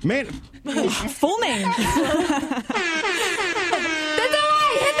 man. Full name.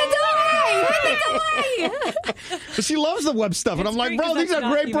 She loves the web stuff. And I'm like, bro, these are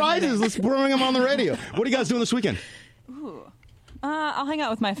great prizes. Let's bring them on the radio. What are you guys doing this weekend? Ooh. I'll hang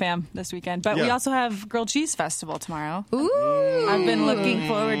out with my fam this weekend. But we Yeah. also have Grilled Cheese Festival tomorrow. Ooh. I've been looking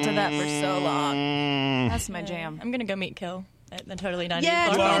forward to that for so long. That's my jam. I'm going to go meet Kel at the Totally 90s.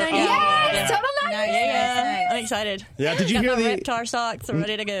 Yeah, bar. Totally 90s. Yes, Total 90s. Yeah. I'm excited. Yeah, did you Got hear my the- Reptar socks are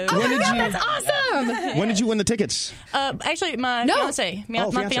ready to go. Oh my God, that's awesome. When did you win the tickets? Actually, my No. fiance. My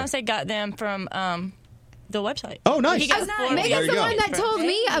fiancé. fiance got them from the website. Oh, nice. He got four of Megan's them. the one that told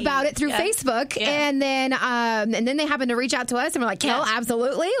me about it through Yeah. Facebook, Yeah. and then they happened to reach out to us, and we're like, Kel,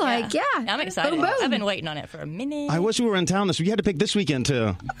 absolutely, like, yeah. I'm excited. Boom, boom. I've been waiting on it for a minute. I wish we were in town this week. You had to pick this weekend,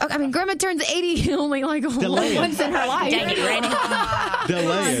 too. I mean, Grandma turns 80 only like Delay it. once in her life. Dang it, Randy.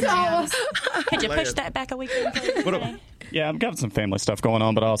 Delay it. So, Could you Delay push it. that back a weekend? please, What up? Renee? Yeah, I've got some family stuff going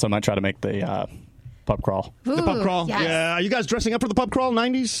on, but I also might try to make the pub crawl. The pub crawl? yes. Yeah. Are you guys dressing up for the pub crawl,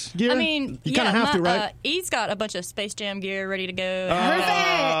 90s gear? I mean, you kind of have to, right? E's got a bunch of Space Jam gear ready to go.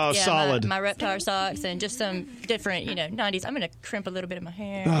 Oh, solid. My Reptar socks and just some different, 90s. I'm going to crimp a little bit of my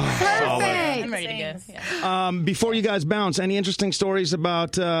hair. Perfect. I'm ready to go. Yeah. Before you guys bounce, any interesting stories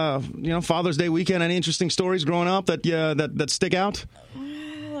about Father's Day weekend? Any interesting stories growing up that stick out?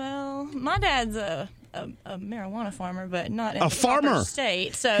 Well, my dad's a marijuana farmer, but not in A the farmer? proper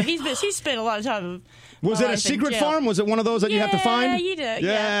state. So he's spent a lot of time. Was it a secret farm? Was it one of those that you have to find? Yeah, you do. Yeah.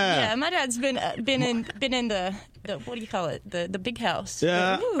 Yeah. My dad's been in the what do you call it? The big house.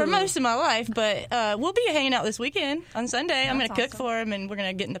 Yeah. For most of my life, but we'll be hanging out this weekend on Sunday. I'm going to cook for him, and we're going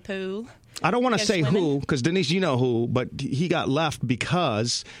to get in the pool. I don't want to Against say women? who, because Denise, you know who, but he got left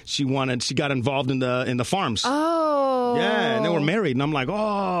because she got involved in the farms. Oh. Yeah, and they were married, and I'm like,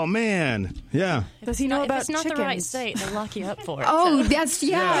 oh man, yeah. Does he know If about it's not chickens? the right state, they'll lock you up for it. Oh, so. that's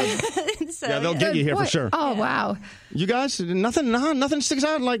yeah. So, Yeah, they'll get you here for sure. Oh wow. You guys, nothing sticks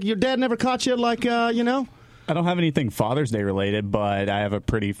out. Like your dad never caught you, like you know. I don't have anything Father's Day related, but I have a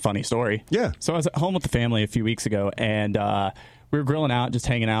pretty funny story. Yeah. So I was at home with the family a few weeks ago, and we were grilling out, just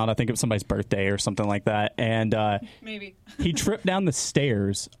hanging out. I think it was somebody's birthday or something like that. And Maybe. he tripped down the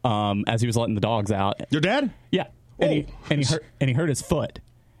stairs as he was letting the dogs out. Your dad? Yeah. And he hurt his foot.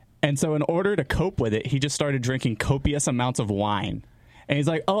 And so in order to cope with it, he just started drinking copious amounts of wine. And he's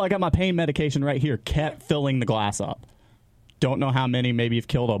like, oh, I got my pain medication right here. Kept filling the glass up. Don't know how many. Maybe he's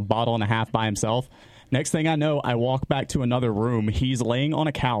killed a bottle and a half by himself. Next thing I know, I walk back to another room. He's laying on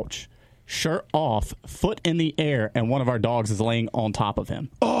a couch, shirt off, foot in the air, and one of our dogs is laying on top of him.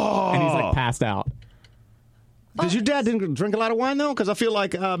 Oh. And he's like passed out. Did your dad didn't drink a lot of wine though? Because I feel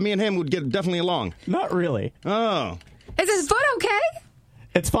like me and him would get definitely along. Not really. Oh. Is his foot okay?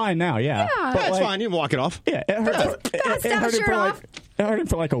 It's fine now, yeah. Yeah. But it's fine. You can walk it off. Yeah, it hurt. It hurt him for it hurt him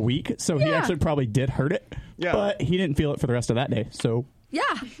for like a week, so he Yeah. actually probably did hurt it. Yeah. But he didn't feel it for the rest of that day. So Yeah.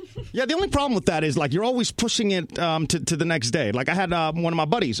 Yeah, the only problem with that is like you're always pushing it to the next day. Like I had one of my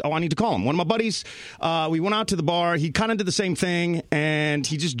buddies. Oh, I need to call him. One of my buddies. We went out to the bar. He kind of did the same thing, and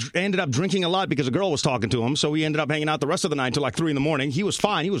he just ended up drinking a lot because a girl was talking to him. So we ended up hanging out the rest of the night until like 3 a.m. He was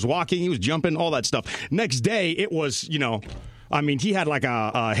fine. He was walking. He was jumping. All that stuff. Next day, it was I mean, he had like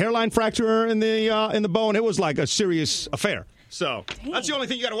a hairline fracture in the bone. It was like a serious affair. So that's the only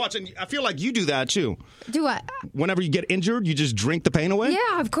thing you got to watch. And I feel like you do that, too. Do what? Whenever you get injured, you just drink the pain away?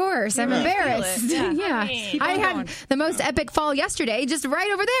 Yeah, of course. I'm embarrassed. Yeah. Yeah. I had the most epic fall yesterday, just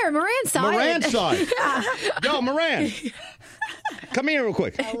right over there. Moran saw it. Moran saw it. Yeah. Yo, Moran. Come here real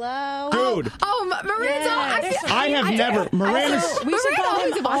quick. Hello. Dude. Moran's all. I have never. Moran is. We should call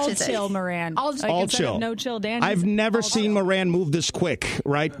always him watches All it. Chill Moran. All All chill. No chill Dan. I've never seen Moran move this quick,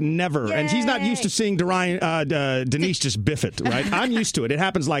 right? Never. And he's not used to seeing Denise just biff it, right? I'm used to it. It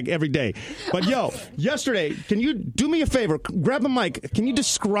happens like every day. But yo, yesterday, can you do me a favor? Grab a mic. Can you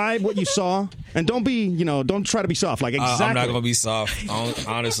describe what you saw? And don't try to be soft. Like exactly. I'm not gonna be soft.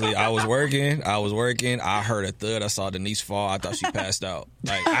 Honestly, I was working. I heard a thud. I saw Denise fall. I thought she passed out.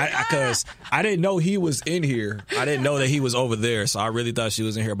 Like, because I didn't know he was in here. I didn't know that he was over there. So I really thought she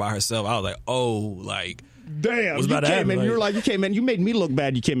was in here by herself. I was like, oh, like. Damn, what's you about to came happen? in. You came in. You made me look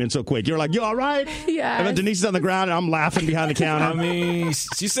bad. You came in so quick. You're like, you all right? Yeah. And then Denise is on the ground, and I'm laughing behind the counter. I mean,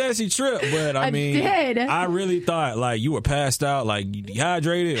 she said she tripped, but I mean, did. I really thought like you were passed out, like you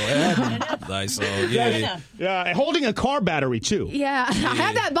dehydrated or what happened. Like, so yeah. and holding a car battery too. Yeah. I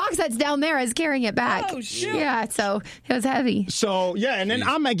have that box that's down there. I was carrying it back. Oh, shoot. Yeah, so it was heavy. So yeah, and then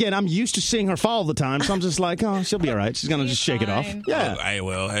I'm used to seeing her fall all the time, so I'm just like, oh, she'll be all right. She's gonna just shake it off. Yeah.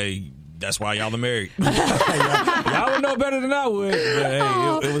 Hey. That's why y'all are married. y'all would know better than I would. But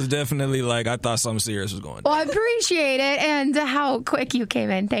hey, it was definitely like I thought something serious was going on. Well, I appreciate it and how quick you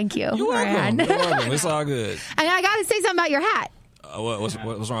came in. Thank you. You're welcome. You're welcome. It's all good. And I got to say something about your hat.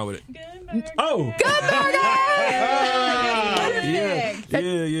 What's wrong with it? Oh, good morning.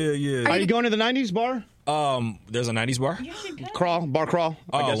 Yeah. Are you going to the 90s bar? There's a 90s bar? Bar crawl.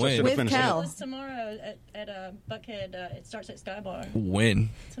 I guess I when? should have finished it. It's tomorrow at Buckhead. It starts at Sky Bar. When?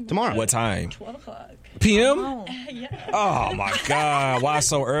 Tomorrow. What time? 12 o'clock. PM? Yeah. Oh my God! Why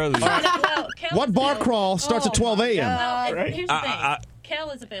so early? What bar crawl starts at 12 a.m.? Well, here's the thing.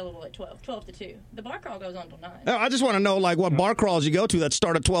 Cal is available at 12 to 2. The bar crawl goes on till 9. I just want to know like what bar crawls you go to that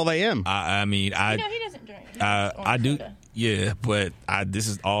start at 12 a.m. I mean, he doesn't drink. I do. Yeah, but this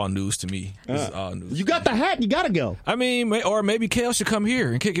is all news to me. This is all news. You got the hat. You got to go. I mean, or maybe Kale should come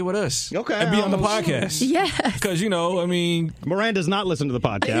here and kick it with us. Okay. And be on the podcast. Yes. Because, I mean. Moran does not listen to the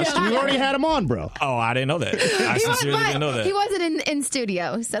podcast. Yeah. We already had him on, bro. Oh, I didn't know that. I sincerely didn't know that. He wasn't in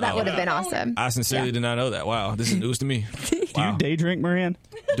studio, so that would have been awesome. I sincerely did not know that. Wow, this is news to me. Do you day drink, Moran?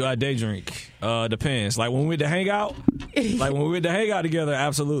 Do I day drink? Depends. Like when we went to hang out, together,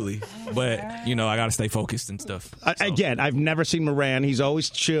 absolutely. But I gotta stay focused and stuff. Again, I've never seen Moran. He's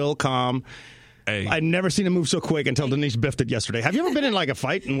always chill, calm. Hey. I've never seen him move so quick until Denise biffed it yesterday. Have you ever been in like a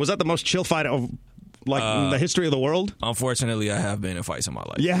fight? And was that the most chill fight of in the history of the world? Unfortunately, I have been in fights in my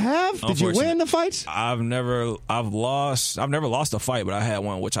life. You have? Did you win the fights? I've never lost a fight, but I had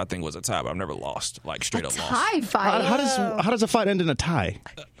one which I think was a tie, but I've never lost, like straight up lost. Tie fight. How does a fight end in a tie?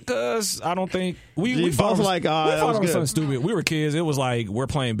 Because I don't think we both fought like we that fought was over good. something stupid. We were kids. It was like we're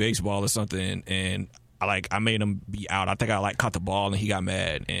playing baseball or something, and I made him be out. I think I caught the ball and he got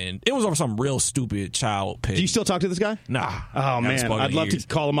mad, and it was over some real stupid child pick. Do you still talk to this guy? Nah. Oh man, I'd love to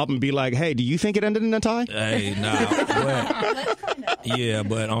call him up and be like, "Hey, do you think it ended in a tie?" Hey, nah.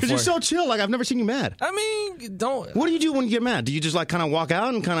 But because you're so chill. Like I've never seen you mad. I mean, don't. What do you do when you get mad? Do you just like kind of walk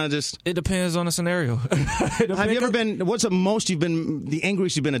out and kind of just? It depends on the scenario. Have you ever been? What's the most you've been? The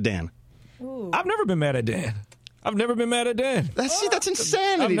angriest you've been at Dan? I've never been mad at Dan. That's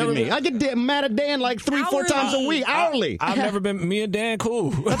insanity to me. I get mad at Dan like 3-4 times a week, hourly. I've never been. Me and Dan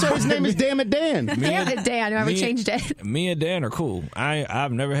cool. That's why his name is Damn It Dan. Damn it, Dan. Whoever changed it. Me and Dan are cool.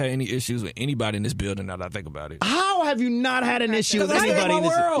 I've never had any issues with anybody in this building. Now that I think about it, how have you not had an issue with anybody in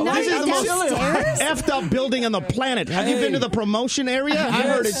this? This is the most effed up building on the planet. Have you been to the promotion area? I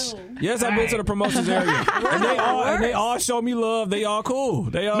heard it's. Yes, I've been to the promotions area, and they all show me love. They all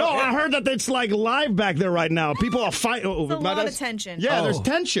cool. I heard that it's like live back there right now. People are fighting. A lot of tension. Yeah, there's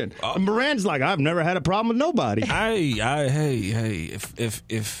tension. Moran's like, I've never had a problem with nobody. Hey,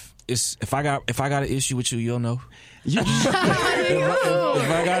 if I got an issue with you, you'll know. I'm just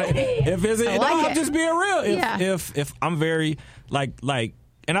being real. If I'm very like.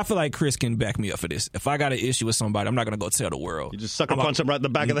 And I feel like Chris can back me up for this. If I got an issue with somebody, I'm not going to go tell the world. You just sucker punch him right in the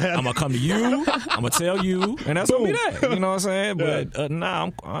back of the head. I'm going to come to you. I'm going to tell you. And that's going to be that. You know what I'm saying? But I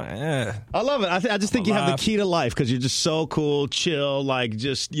love it. I just think you have the key to life because you're just so cool, chill, like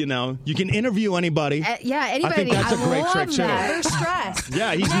just, you can interview anybody. Anybody. I think that's a great trick, too. Never stressed.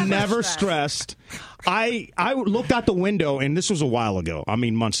 Yeah, he's never stressed. I looked out the window, and this was a while ago. I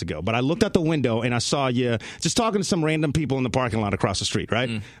mean, months ago. But I looked out the window, and I saw you just talking to some random people in the parking lot across the street, right?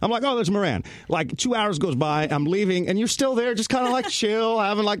 I'm like, oh, there's Moran. Like, 2 hours goes by, I'm leaving, and you're still there, just kind of like chill,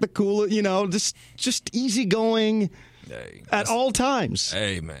 having like the cool, just easygoing at all times.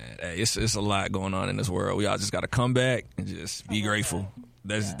 Hey, man. Hey, it's a lot going on in this world. We all just got to come back and just be grateful.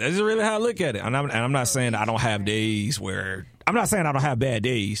 That's really how I look at it. And I'm not saying I don't have days where... I'm not saying I don't have bad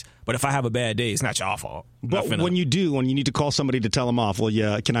days, but if I have a bad day, it's not your fault. But when you need to call somebody to tell them off, well,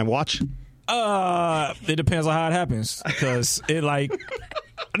 yeah, can I watch? It depends on how it happens. Because no,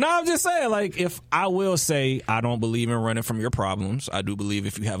 I'm just saying, if I will say I don't believe in running from your problems. I do believe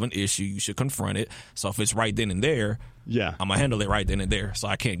if you have an issue, you should confront it. So if it's right then and there, I'm going to handle it right then and there. So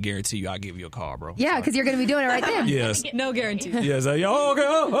I can't guarantee you I'll give you a call, bro. Yeah, because you're going to be doing it right then. Yes. No guarantee. Yes.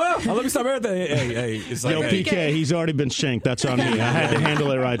 Okay. Let me stop everything. Hey. It's like, PK, he's already been shanked. That's on me. I had to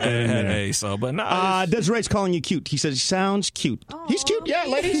handle it right there. Hey, so, but no. Desiree's calling you cute. He says he sounds cute. Aww. He's cute. Yeah,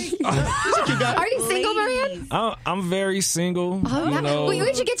 ladies. He's a cute guy. Are you single, Moran? I'm very single. Oh,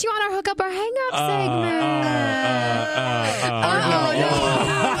 we should get you on our hookup or hang up segment.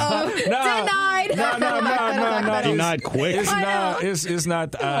 Denied. No. Denied quick. It's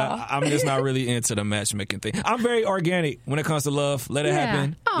not. I'm just not really into the matchmaking thing. I'm very organic when it comes to love. Let it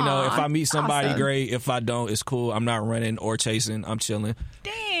happen. Aww, if I meet somebody, great. If I don't, it's cool. I'm not running or chasing. I'm chilling.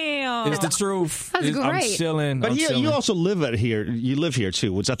 Damn. It's the truth. That's great. I'm chilling. But you also live here. You live here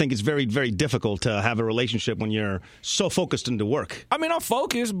too, which I think is very, very difficult to have a relationship when you're so focused into work. I mean, I'm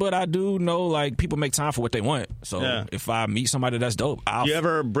focused, but I do know people make time for what they want. So if I meet somebody that's dope, you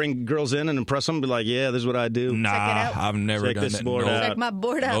ever bring girls in and impress them? Be like, yeah, this is what I do. Nah, I've never done that. Board out. Check my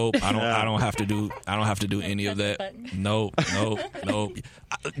board out. Nope, I don't have to do any of that. Nope.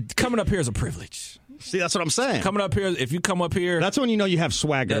 Coming up here is a privilege. See, that's what I'm saying. Coming up here, if you come up here... That's when you know you have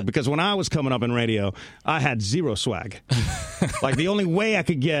swagger, because when I was coming up in radio, I had zero swag. The only way I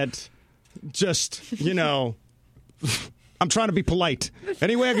could get just, I'm trying to be polite.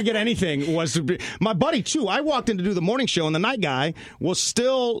 Any way I could get anything was to be... My buddy, too, I walked in to do the morning show, and the night guy was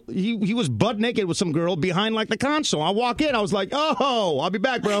still... He was butt naked with some girl behind, the console. I walk in, I was like, oh, I'll be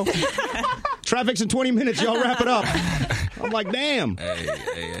back, bro. Traffic's in 20 minutes. Y'all wrap it up. I'm like, damn.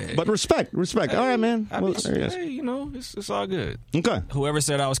 Hey. But respect. All right, man. It's all good. Okay. Whoever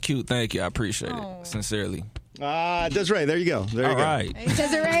said I was cute, thank you. I appreciate it. Sincerely. Desiree, there you go. All right.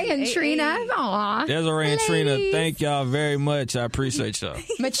 Desiree and Trina. Aw. Desiree and Trina, thank y'all very much. I appreciate y'all.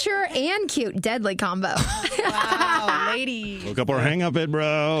 Mature and cute. Deadly combo. Wow, lady. Hook up or hang up it,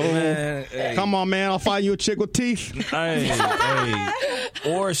 bro. Man, hey. Come on, man. I'll find you a chick with teeth. Hey.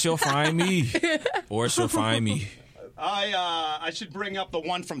 Or she'll find me. I should bring up the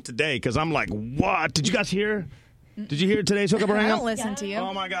one from today because I'm like, what? Did you guys hear? Did you hear today's Hook Up or Hang Up? I don't listen to you.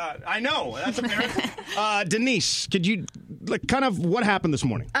 Oh, my God. I know. That's apparent. Denise, could you like, kind of what happened this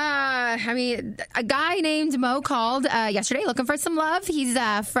morning? I mean, a guy named Mo called yesterday looking for some love. He's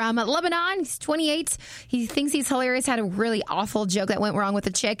from Lebanon. He's 28. He thinks he's hilarious. Had a really awful joke that went wrong with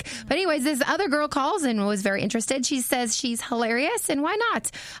a chick. But anyways, this other girl calls and was very interested. She says she's hilarious, and why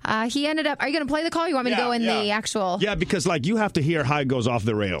not? He ended up. Are you going to play the call? You want me to go in the actual? Yeah, because like you have to hear how it goes off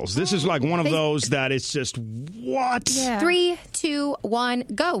the rails. This is like one of those that it's just what? Yeah. 3, 2, 1,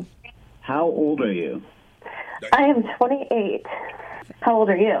 go. How old are you? I am 28. How old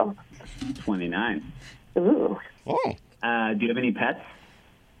are you? 29. Ooh. Oh. Do you have any pets?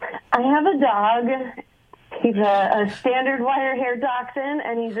 I have a dog. He's a standard wire-haired dachshund,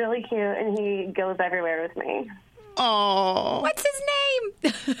 and he's really cute, and he goes everywhere with me. Oh. What's his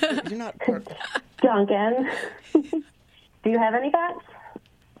name? You're not Duncan. Do you have any pets?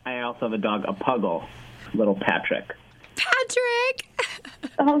 I also have a dog, a puggle, little Patrick. Patrick.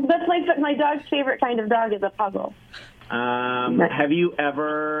 Oh, that's my dog's favorite kind of dog is a puggle. Have you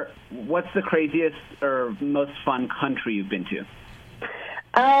ever? What's the craziest or most fun country you've been to?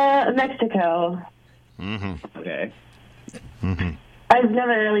 Mexico. Mm-hmm. Okay. Mm-hmm. I've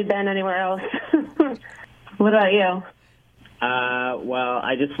never really been anywhere else. What about you? Well,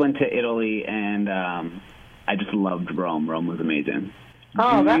 I just went to Italy, and I just loved Rome. Rome was amazing.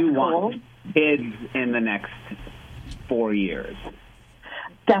 Oh, that's Do you cool. want kids in the next 4 years?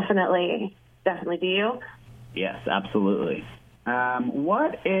 Definitely. Do you? Yes, absolutely.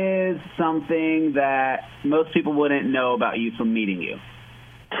 What is something that most people wouldn't know about you from meeting you?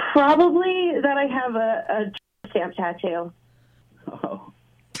 Probably that I have a stamp tattoo. Oh.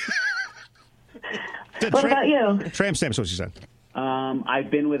 What about you? Tramp stamps, what she said.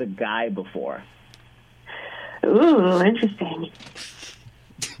 I've been with a guy before. Ooh, interesting.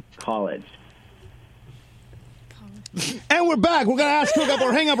 College. And we're back. We're going to ask hook up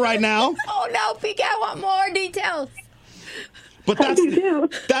or hang up right now. Oh, no, PK, I want more details. But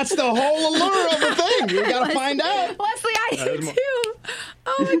that's the whole allure of the thing. We got to find out. Leslie, I do too.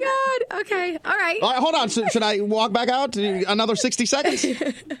 Oh, my God. Okay. All right. All right, hold on. Should I walk back out? Another 60 seconds?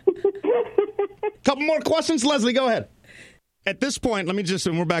 Couple more questions. Leslie, go ahead. At this point,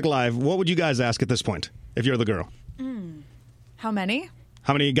 and we're back live. What would you guys ask at this point if you're the girl? How many?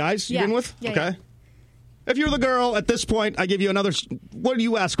 How many guys you've been with? Yeah, okay. yeah. If you're the girl at this point, I give you another. What do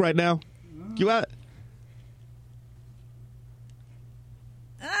you ask right now?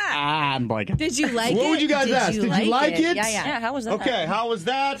 I'm blanking. Did you like it? What would you guys ask? Did you like it? Yeah. How was that? Okay, how was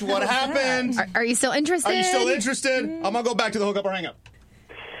that? What happened? Are you still interested? Are you still interested? I'm going to go back to the hookup or hang up.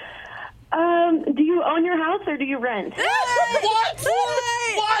 Do you own your house or do you rent? What?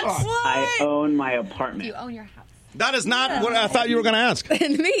 I own my apartment. You own your house. That is not what I thought you were going to ask.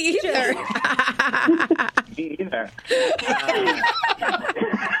 Me either. Me either.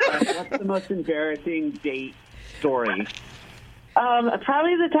 What's the most embarrassing date story?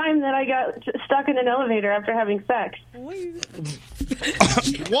 Probably the time that I got stuck in an elevator after having sex.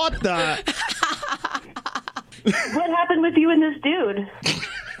 What the? What happened with you and this dude?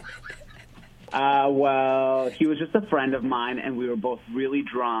 Well, he was just a friend of mine, and we were both really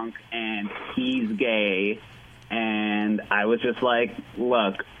drunk, and he's gay, and I was just like,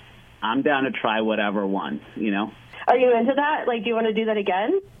 look, I'm down to try whatever once, you know? Are you into that? Like, do you want to do that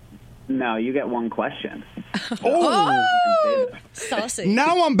again? No, you get one question. Oh! Saucy.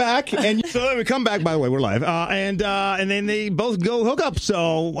 Now I'm back, and so we come back. By the way, we're live, and then they both go hook up.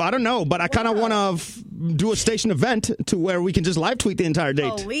 So I don't know, but I kind of want to do a station event to where we can just live tweet the entire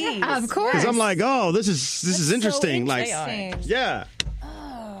date. Please. Of course. Because I'm like, oh, this is interesting. So like, yeah.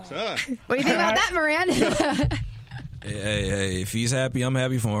 What do you think about that, Miranda? Hey, if he's happy, I'm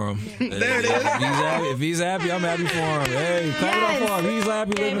happy for him. There it is. If he's happy, I'm happy for him. Hey, clap it up for him. He's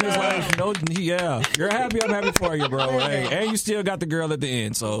happy living his life. No, you're happy, I'm happy for you, bro. Hey, and you still got the girl at the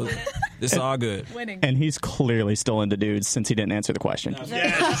end, so it's all good. Winning. And he's clearly still into dudes since he didn't answer the question.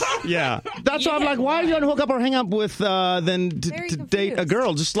 Yeah. That's why I'm like, why are you going to hook up or hang up with then to date a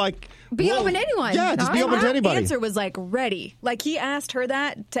girl? Just like Be open to anyone. Yeah, just be open to anybody. Answer was like ready. Like he asked her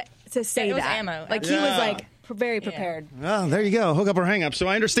that to say it was that. ammo. Like he was like very prepared. Oh, there you go. Hook up or hang up. So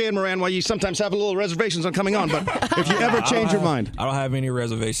I understand, Moran, why you sometimes have a little reservations on coming on, but if you ever change your mind. I don't have any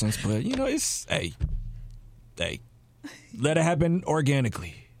reservations, but, it's, hey, let it happen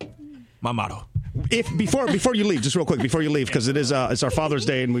organically. My motto. If before you leave, just real quick, before you leave, because it's our Father's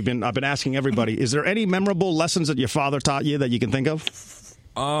Day, and I've been asking everybody, is there any memorable lessons that your father taught you that you can think of?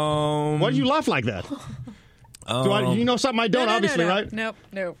 Why do you laugh like that? You know something I don't, obviously, right? Nope.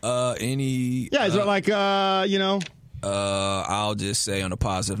 Any? Yeah, is it like I'll just say on a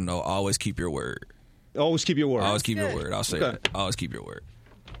positive note, always keep your word. Always keep your word. Always keep your word. I'll say Okay. that. Always keep your word.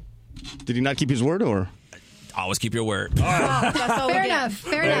 Did he not keep his word, or? always keep your word. Fair enough.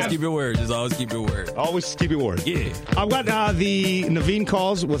 Always keep your word. Just always keep your word. Always keep your word. Yeah. I've got the Naveen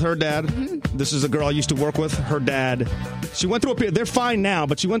calls with her dad. Mm-hmm. This is a girl I used to work with. Her dad, she went through a period. They're fine now,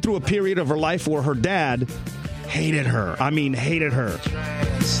 but she went through a period of her life where her dad hated her. I mean, hated her.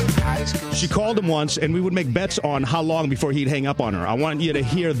 She called him once, and we would make bets on how long before he'd hang up on her. I want you to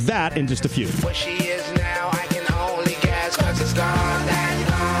hear that in just a few. What she is now, I can only guess, 'cause it's gone, daddy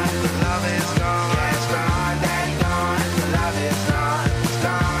gone. Love is gone, yeah, it's gone, daddy gone. Love is gone, it's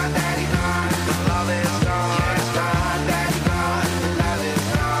gone, daddy gone. Love is gone, yeah, it's gone, daddy gone. Love is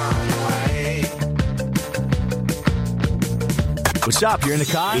gone away. What's up? You're in the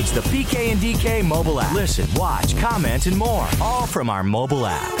car? It's the PK and DK mobile app. Listen, watch, comment, and more. All from our mobile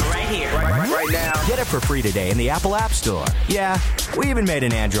app. Right here, right now. Get it for free today in the Apple App Store. Yeah, we even made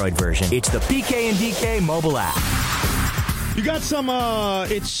an Android version. It's the PK and DK mobile app. You got some,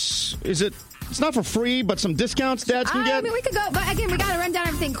 it's not for free, but some discounts dads can get? I mean, we could go, but again, we got to run down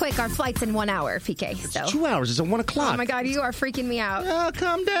everything quick. Our flight's in 1 hour, PK. So 2 hours. It's at 1 o'clock. Oh my God, you are freaking me out.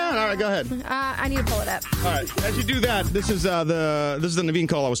 Calm down. All right, go ahead. I need to pull it up. All right, as you do that, this is the Naveen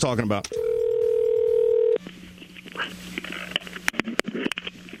call I was talking about.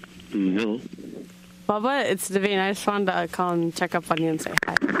 Hello. Bubba, it's Davine. I just wanted to call and check up on you and say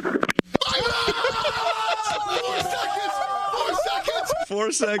hi.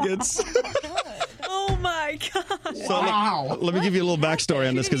 4 seconds. Oh my God! So let me give you a little backstory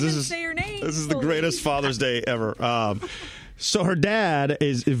on this because this is the greatest Father's Day ever. So her dad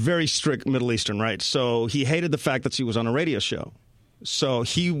is very strict Middle Eastern, right? So he hated the fact that she was on a radio show. So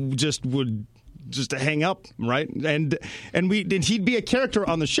he just would hang up, right? And he'd be a character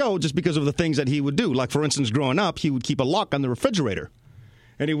on the show just because of the things that he would do. Like, for instance, growing up, he would keep a lock on the refrigerator.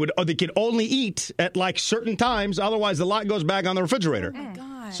 And they could only eat at like certain times, otherwise the lock goes back on the refrigerator. Oh my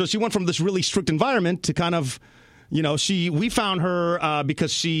God. So she went from this really strict environment to kind of, we found her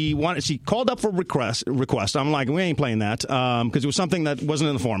because she called up for request. I'm like, we ain't playing that because it was something that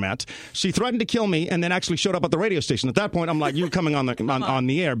wasn't in the format. She threatened to kill me and then actually showed up at the radio station. At that point, I'm like, you're coming on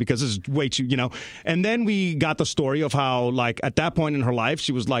the air because this is way too, And then we got the story of how, like, at that point in her life,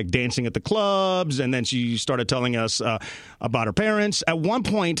 she was like dancing at the clubs, and then she started telling us about her parents. At one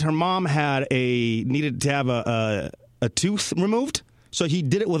point, her mom needed to have a tooth removed. So he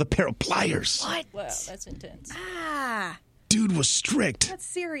did it with a pair of pliers. What? Wow, that's intense. Dude was strict. That's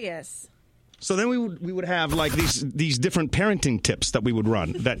serious. So then we would have like these different parenting tips that we would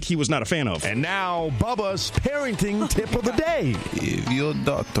run that he was not a fan of. And now Bubba's parenting tip of the day. If your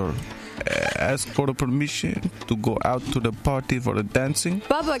daughter asks for the permission to go out to the party for the dancing,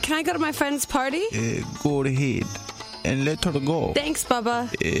 Bubba, can I go to my friend's party? Go ahead and let her go. Thanks, Bubba.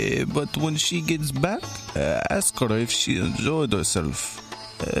 But when she gets back, ask her if she enjoyed herself.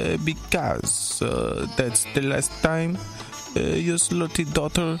 Because that's the last time your slutty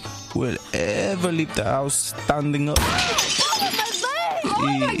daughter will ever leave the house standing up.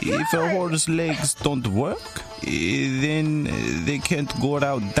 If her horse's legs don't work, then they can't go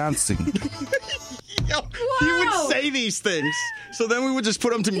out dancing. He would say these things. So then we would just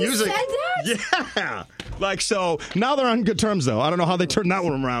put them to music. Said that? Yeah. Like, so now they're on good terms, though. I don't know how they turned that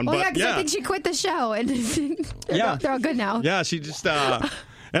one around. Well, but because I think she quit the show, and they're all good now. Yeah, she just...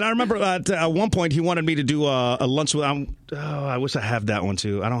 And I remember at one point he wanted me to do a lunch with. I wish I have that one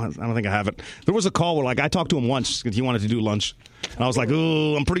too. I don't think I have it. There was a call where I talked to him once because he wanted to do lunch, and I was like,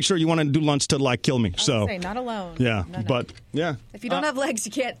 "Ooh, I'm pretty sure you wanted to do lunch to kill me." So say, not alone. Yeah, No. but yeah. If you don't have legs,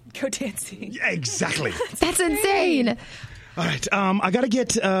 you can't go dancing. Yeah, exactly. That's insane. All right, I gotta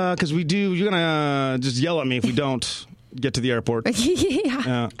get because we do. You're gonna just yell at me if we don't get to the airport.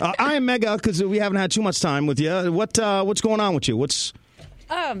 Yeah. I am Mega because we haven't had too much time with you. What's going on with you?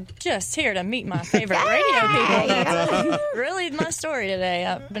 Just here to meet my favorite radio people. That's really my story today.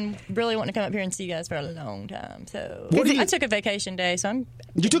 I've been really wanting to come up here and see you guys for a long time. So I took a vacation day, so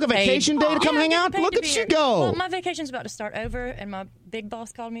You took a vacation day to come hang out? Look at you go. Well, my vacation's about to start over, and my big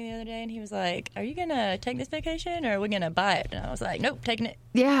boss called me the other day, and he was like, "Are you gonna take this vacation, or are we gonna buy it?" And I was like, "Nope, taking it."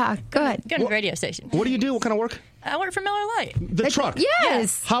 Yeah, good. Going to the radio station. What do you do? What kind of work? I work for Miller Lite. The truck.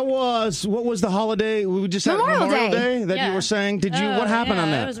 Yes. What was the holiday? We just had Memorial Day that you were saying. What happened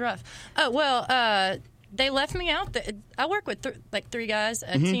on that? It was rough. Oh, well, they left me out. I work with three guys,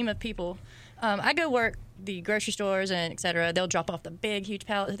 a team of people. I go work the grocery stores and et cetera. They'll drop off the big, huge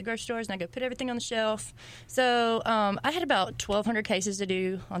pallets at the grocery stores, and I go put everything on the shelf. So I had about 1,200 cases to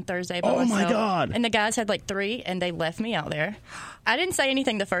do on Thursday by myself. Oh, my God. And the guys had 3, and they left me out there. I didn't say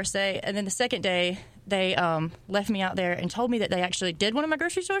anything the first day, and then the second day, they left me out there and told me that they actually did one of my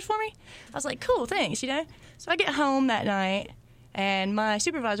grocery stores for me. I was like, cool, thanks, So I get home that night, and my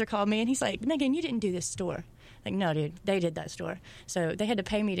supervisor called me, and he's like, Megan, you didn't do this store. Like, no, dude, they did that store. So they had to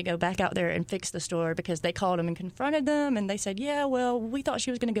pay me to go back out there and fix the store because they called them and confronted them, and they said, yeah, well, we thought she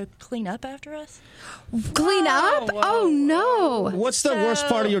was going to go clean up after us. Clean up? Oh, no. What's the worst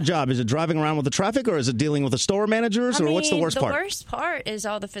part of your job? Is it driving around with the traffic, or is it dealing with the store managers, or what's the worst part? The worst part is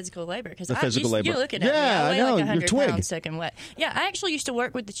all the physical labor. Because The physical labor. You're looking at Yeah, me. I weigh I know. like 100 You're twig. pounds soaking wet. Yeah, I actually used to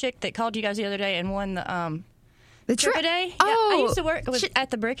work with the chick that called you guys the other day and won the trip a day. Yeah, I used to work at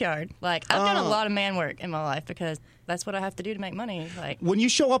the Brickyard. Like, I've done a lot of man work in my life because that's what I have to do to make money. Like, When you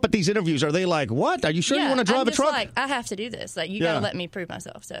show up at these interviews, are they like, what? Are you sure you want to drive I'm a just truck? like, I have to do this. Like, you got to let me prove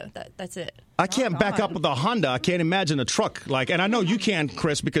myself. So that's it. I can't back up with a Honda. I can't imagine a truck. And I know you can,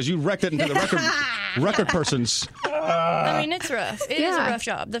 Chris, because you wrecked it into the record person's. I mean, it's rough. It is a rough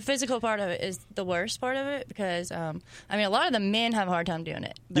job. The physical part of it is the worst part of it because, a lot of the men have a hard time doing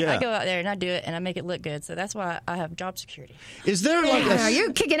it. But I go out there and I do it and I make it look good. So that's why I have job security. Is there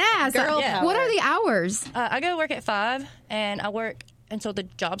You're kicking ass. Girl Yeah. What are the hours? I go work at 5 and I work until the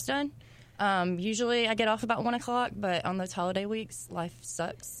job's done. Usually I get off about 1 o'clock, but on those holiday weeks, life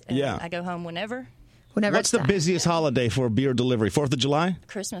sucks. And I go home whenever. What's the busiest holiday for beer delivery? 4th of July?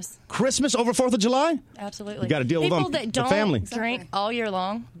 Christmas. Christmas over 4th of July? Absolutely. You got to deal with people them, that the don't family. drink all year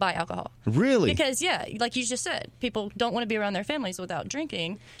long buy alcohol. Really? Because, like you just said, people don't want to be around their families without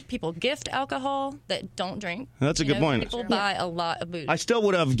drinking. People gift alcohol that don't drink. That's a good point. People buy a lot of booze. I still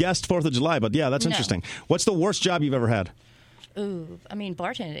would have guessed 4th of July, but yeah, that's No. interesting. What's the worst job you've ever had? Ooh,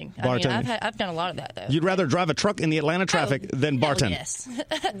 bartending. Bartending. I've done a lot of that, though. You'd rather drive a truck in the Atlanta traffic than bartend? Yes.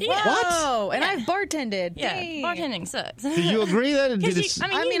 Whoa, and I've bartended. Yeah, Dang. bartending sucks. Do you agree that Because it's... you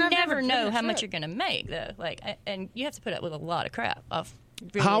I've never never know done how it. much you're going to make, though. And you have to put up with a lot of crap off.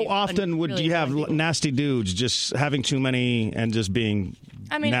 How often would you have nasty dudes just having too many and just being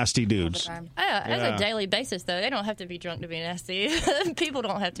nasty dudes? As a daily basis, though, they don't have to be drunk to be nasty. People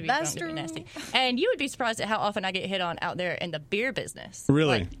don't have to be drunk to be nasty. And you would be surprised at how often I get hit on out there in the beer business.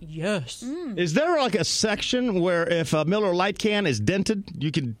 Really? Yes. Is there a section where if a Miller Lite can is dented,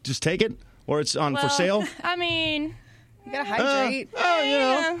 you can just take it? Or it's on for sale? You gotta hydrate.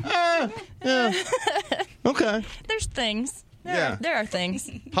 Okay. There's things. Yeah. There are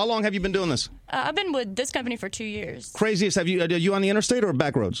things. How long have you been doing this? I've been with this company for 2 years. Craziest, are you on the interstate or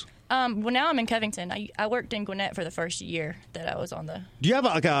back roads? Well, now I'm in Covington. I worked in Gwinnett for the first year that I was on the... Do you have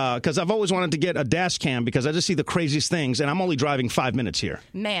because I've always wanted to get a dash cam because I just see the craziest things and I'm only driving 5 minutes here.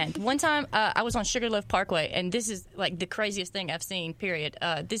 Man, one time I was on Sugarloaf Parkway and this is like the craziest thing I've seen, period.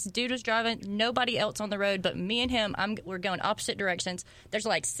 This dude was driving, nobody else on the road but me and him. We're going opposite directions. There's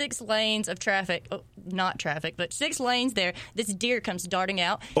like 6 lanes of traffic. Oh, not traffic, but 6 lanes there. This deer comes darting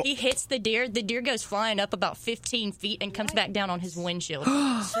out. Oh. He hits the deer. The deer goes flying up about 15 feet and comes back down on his windshield.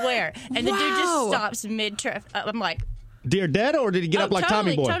 Swear. And the dude just stops mid-traffic. I'm like... Deer dead, or did he get up like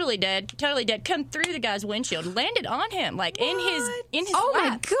Tommy Boy? Totally dead. Come through the guy's windshield, landed on him, like in his Oh, lap.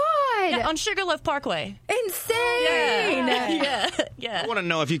 my God. Yeah, on Sugarloaf Parkway. Insane. Yeah. I want to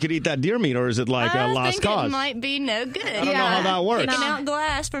know if you could eat that deer meat, or is it like a lost think cause? It might be no good. I don't know how that works. Taking out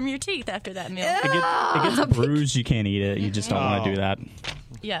glass from your teeth after that meal. It gets bruised. You can't eat it. You just don't want to do that.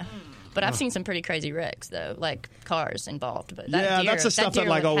 Yeah. But I've seen some pretty crazy wrecks, though, like cars involved. But that's the stuff that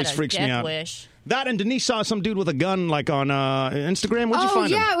always freaks me out. That and Denise saw some dude with a gun on Instagram. Where'd you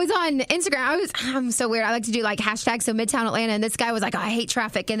find him? It was on Instagram. I'm so weird. I like to do hashtags, so Midtown Atlanta, and this guy was like, I hate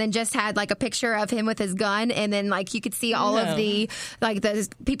traffic, and then just had a picture of him with his gun, and then you could see all of the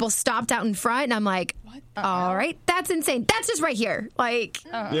people stopped out in front, and I'm like, all right, that's insane. That's just right here. It's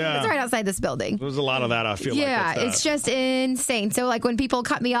right outside this building. There's a lot of that, I feel like. Yeah, it's just insane. So when people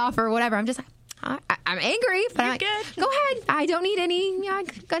cut me off or whatever, I'm just like, I'm angry, but I'm like, go ahead. I don't need any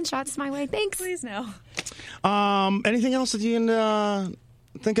gunshots my way. Thanks. Please no. Anything else that you can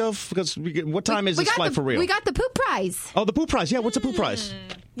think of? Because what time is this flight for real? We got the poop prize. Oh, the poop prize. Yeah, what's the poop prize?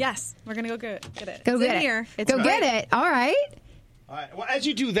 Yes, we're gonna go get it. Go It's get in it. here. Go get it. All right. All right. Well, as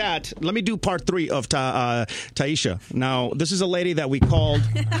you do that, let me do part 3 of Taisha. Now, this is a lady that we called.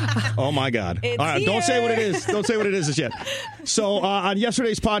 Oh my God! It's all right, here. don't say what it is. Don't say what it is as yet. So on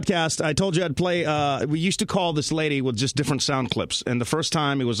yesterday's podcast, I told you I'd play. We used to call this lady with just different sound clips, and the first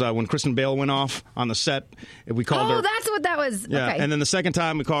time it was when Kristen Bale went off on the set. We called her. Oh, that's what that was. Yeah, okay. and then the second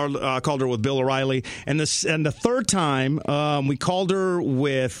time we called her with Bill O'Reilly, and the third time we called her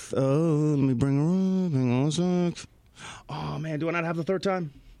with. Let me bring her up. Hang on a sec. Oh man, do I not have the third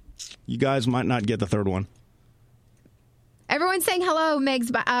time? You guys might not get the third one. Everyone's saying hello,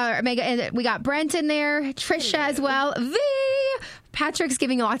 Meg, and we got Brent in there, Trisha as well. V. Patrick's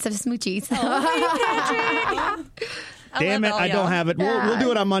giving lots of smoochies. Oh, hey, Patrick. Damn it, I don't have it. We'll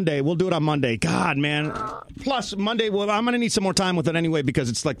do it on Monday. God, man. Plus, Monday, I'm going to need some more time with it anyway because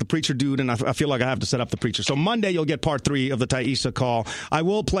it's like the preacher dude, and I feel like I have to set up the preacher. So Monday, you'll get part 3 of the Taissa call. I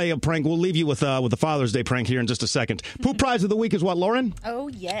will play a prank. We'll leave you with the Father's Day prank here in just a second. Poop prize of the week is what, Lauren? Oh,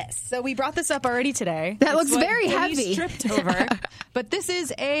 yes. So we brought this up already today. That looks very heavy. Tripped over. But this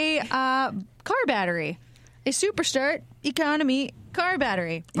is a car battery. A Super Start economy car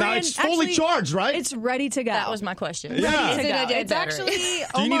battery. Now, it's fully charged, right? It's ready to go. That was my question. Yeah. Ready to go. It's battery? actually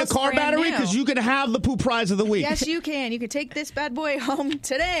Do you need a car battery? Because you can have the poop prize of the week. Yes, you can. You can take this bad boy home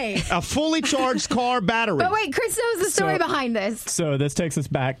today. A fully charged car battery. But wait, Chris knows the story behind this. So this takes us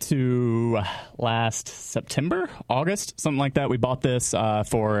back to last September, August, something like that. We bought this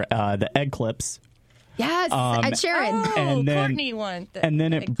for the egg clips. Yes, at Sharon. And then, Courtney won. And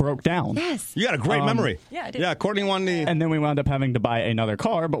then it broke down. Yes. You got a great memory. Yeah, I did. Yeah, Courtney won the... And then we wound up having to buy another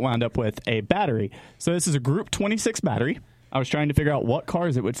car, but wound up with a battery. So this is a Group 26 battery. I was trying to figure out what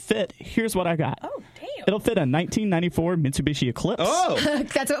cars it would fit. Here's what I got. Oh, damn. It'll fit a 1994 Mitsubishi Eclipse. Oh.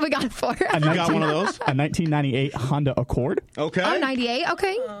 That's what we got it for. You got one of those? A 1998 Honda Accord. Okay. Oh, 98.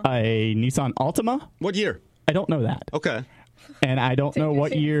 Okay. A Nissan Altima. What year? I don't know that. Okay. And I don't know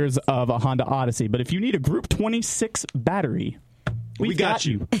what years of a Honda Odyssey. But if you need a Group 26 battery, we got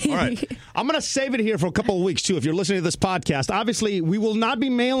you. All right. I'm going to save it here for a couple of weeks, too, if you're listening to this podcast. Obviously, we will not be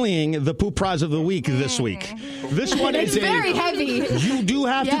mailing the poop prize of the week this week. This one is very heavy. You do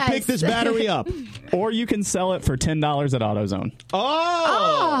have to pick this battery up. Or you can sell it for $10 at AutoZone.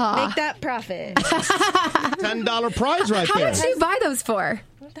 Oh! Make that profit. $10 prize right How there. much did you buy those for?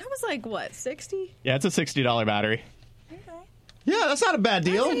 That was like, what, 60? Yeah, it's a $60 battery. Yeah, that's not a bad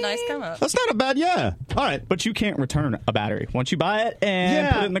deal. That's a nice come up. That's not a bad, yeah. All right. But you can't return a battery. Once you buy it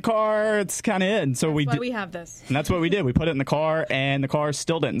and put it in the car, it's kind of it. And so That's why we have this. And that's what we did. We put it in the car, and the car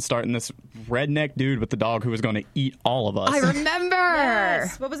still didn't start. And this redneck dude with the dog who was going to eat all of us. I remember.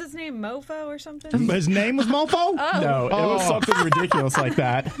 Yes. What was his name? Mofo or something? His name was Mofo? Oh. No, it was something ridiculous like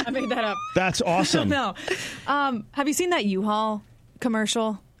that. I made that up. That's awesome. No. Have you seen that U-Haul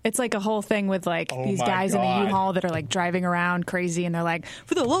commercial? It's like a whole thing with like these my guys in God. a U-Haul that are like driving around crazy, and they're like,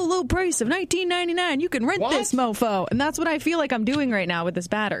 for the low price of $19.99, you can rent this mofo. And that's what I feel like I'm doing right now with this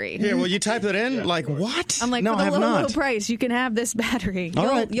battery. Here, will you type it in? Like, what? I'm like, no, for I the have low not. price, you can have this battery. All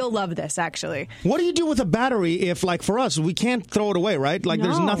right. You'll love this, actually. What do you do with a battery if, like, for us, we can't throw it away, right? Like,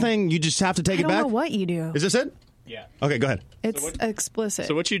 there's No. nothing, you just have to take I it don't back? know what you do. Is this it? Yeah. Okay, go ahead. It's explicit.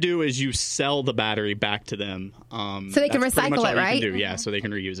 So what you do is you sell the battery back to them. So they can that's pretty much recycle all it, you can right? do. Yeah, so they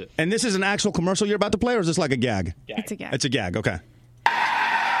can reuse it. And this is an actual commercial you're about to play, or is this like a gag? It's a gag. It's a gag, okay.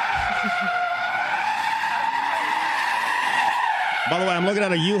 By the way, I'm looking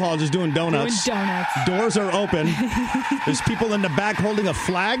at a U-Haul just doing donuts. Doing donuts. Doors are open. There's people in the back holding a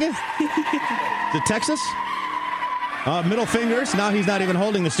flag. Is it Texas? Middle fingers. Now he's not even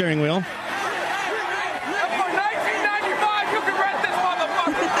holding the steering wheel.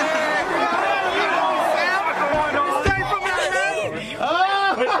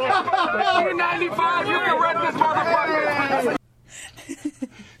 $19.95, you can rent this motherfucker.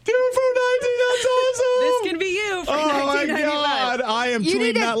 Dude, for 19, that's awesome. This can be you for Oh my $19.95. God, I am You tweeting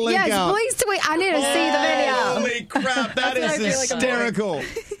need to, that link yes, out. please tweet. I need to see the video. Holy crap, that That's what I is feel like I'm hysterical.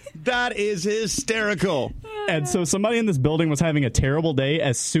 That is hysterical. And so somebody in this building was having a terrible day.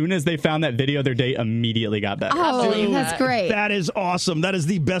 As soon as they found that video, their day immediately got better. Oh, that's great. That is awesome. That is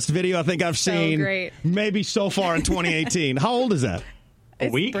the best video I think I've seen. great. Maybe so far in 2018. How old is that?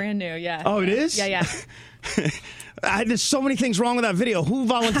 It's week? brand new, yeah. Oh, it is? Yeah. There's so many things wrong with that video. Who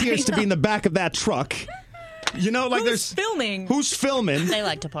volunteers to be in the back of that truck? You know, like Who's filming? Who's filming? They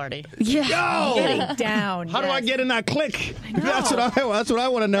like to party. Yeah. Yo! Getting down. How do I get in that click? That's what I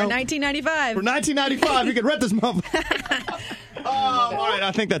want to know. For $19.95. For $19.95, you can rent this motherfucker. All right,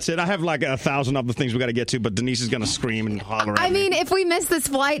 I think that's it. I have like 1,000 other things we got to get to, but Denise is going to scream and holler at I me. mean, if we miss this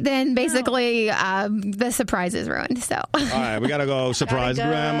flight, then basically the surprise is ruined. So. All right, we got to go surprise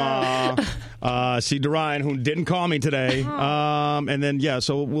Grandma. See Dorian, who didn't call me today. And then,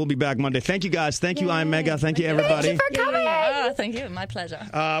 so we'll be back Monday. Thank you, guys. Thank you, I'm Mega. Thank you, everybody. Thank you for coming. Oh, thank you. My pleasure.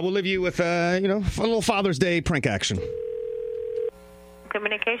 We'll leave you with, a little Father's Day prank action.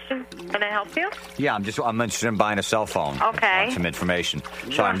 Communication. Can I help you? Yeah, I'm interested in buying a cell phone. Okay. Want some information.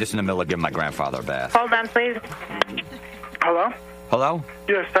 Sorry, I'm just in the middle of giving my grandfather a bath. Hold on, please. Hello? Hello?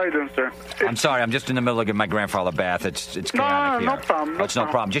 Yes, how you doing, sir? I'm sorry, I'm just in the middle of giving my grandfather a bath. It's chaotic no here. problem. That's no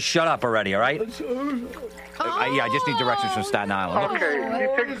problem. Just shut up already, all right? Yeah, I just need directions from Staten Island.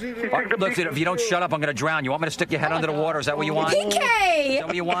 Okay. Listen, if you don't shut up, I'm going to drown you. Want me to stick your head under the water? Is that what you want? PK! Is that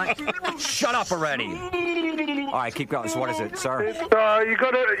what you want? Shut up already. All right, keep going. So what is it, sir? You take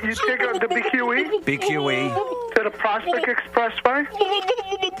the BQE. BQE. To the Prospect Expressway.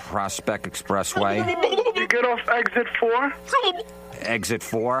 Prospect Expressway. You get off exit 4. Exit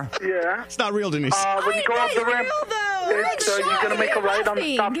 4? Yeah. It's not real, Denise. When you go up the ramp, you're going to make a right on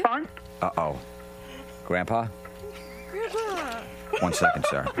the stop sign. Uh-oh. Grandpa? Grandpa. 1 second,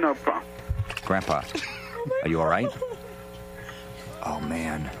 sir. No problem. Grandpa, are you all right? Oh,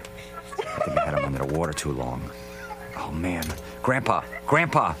 man. I think I had him under the water too long. Oh, man. Grandpa!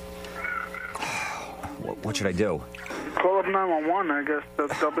 What should I do? Call up 911. I guess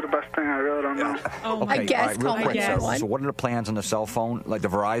that'll be the best thing. I really don't know. Okay, I guess all right, real call quick, sir. 911. So what are the plans on the cell phone? Like the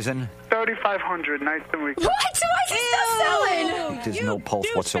Verizon? 3,500 nights a week. What? Why is he still selling? There's no pulse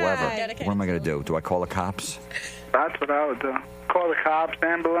whatsoever. What am I going to do? Do I call the cops? That's what I would do. Call the cops,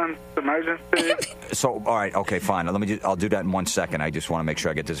 ambulance, emergency. So, all right, okay, fine. I'll do that in 1 second. I just want to make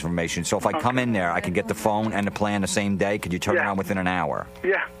sure I get this information. So if I come in there, I can get the phone and the plan the same day? Could you turn around within an hour?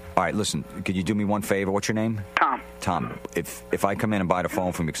 Yeah. All right, listen, could you do me one favor? What's your name? Tom. Tom, if I come in and buy the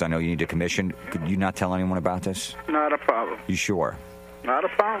phone from you because I know you need a commission, could you not tell anyone about this? Not a problem. You sure? Not a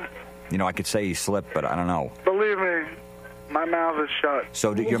problem. You know, I could say he slipped, but I don't know. Believe me, my mouth is shut.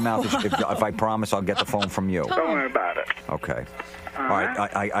 So your mouth is... If I promise, I'll get the phone from you. Don't worry about it. Okay. All right,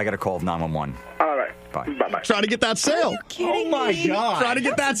 I got to call 911. All right. Bye. Bye-bye. Try to get that sale. Kidding Oh, my me? God. Try to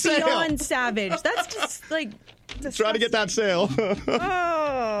get that sale. Beyond savage. That's just like... Try to get that sale.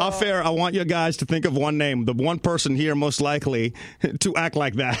 Off air, I want you guys to think of one name, the one person here most likely to act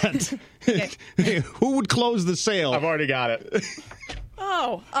like that. Who would close the sale? I've already got it.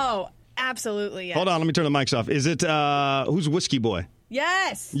 Oh, absolutely. Yes. Hold on, let me turn the mics off. Is it, who's Whiskey Boy?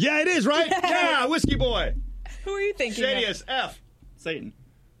 Yes. Yeah, it is, right? Yes. Yeah, Whiskey Boy. Who are you thinking? Shadiest F. Satan.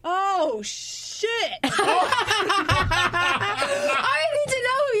 Oh, shit. I need to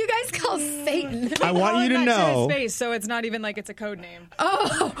know who you guys call Satan. I want you to know. His face, so it's not even like it's a code name.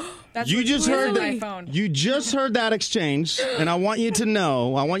 Oh, that's You what's just heard on my that. phone. You just heard that exchange, and I want you to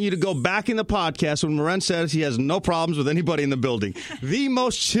know. I want you to go back in the podcast when Maren says he has no problems with anybody in the building. The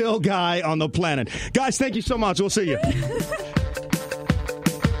most chill guy on the planet. Guys, thank you so much. We'll see you.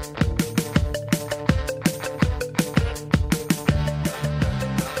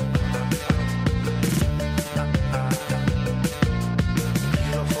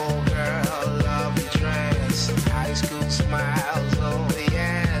 Beautiful girl, lovely dress, high school smiles, oh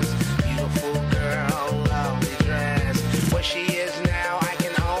yes. Beautiful girl, lovely dress. Where she is now, I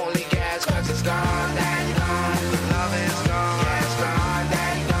can only guess, 'cause it's gone, daddy gone. The love is gone, yeah, it's gone,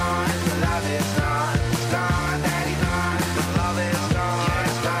 daddy gone. The love is gone, it's gone, daddy gone. The love is gone, yeah,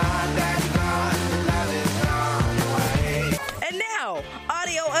 it's gone, daddy gone. The love is gone away. And now,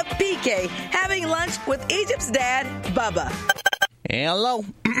 audio of PK having lunch with Egypt's dad, Bubba. Hello.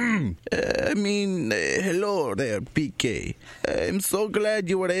 Hello there, PK. I'm so glad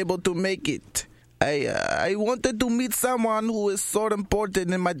you were able to make it. I wanted to meet someone who is so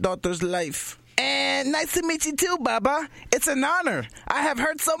important in my daughter's life. And nice to meet you too, Baba. It's an honor. I have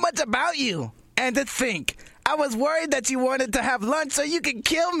heard so much about you. And to think, I was worried that you wanted to have lunch so you could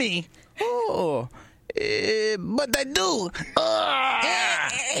kill me. Oh, but I do.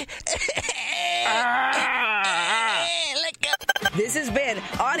 This has been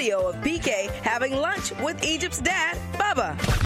audio of PK having lunch with Egypt's dad, Bubba.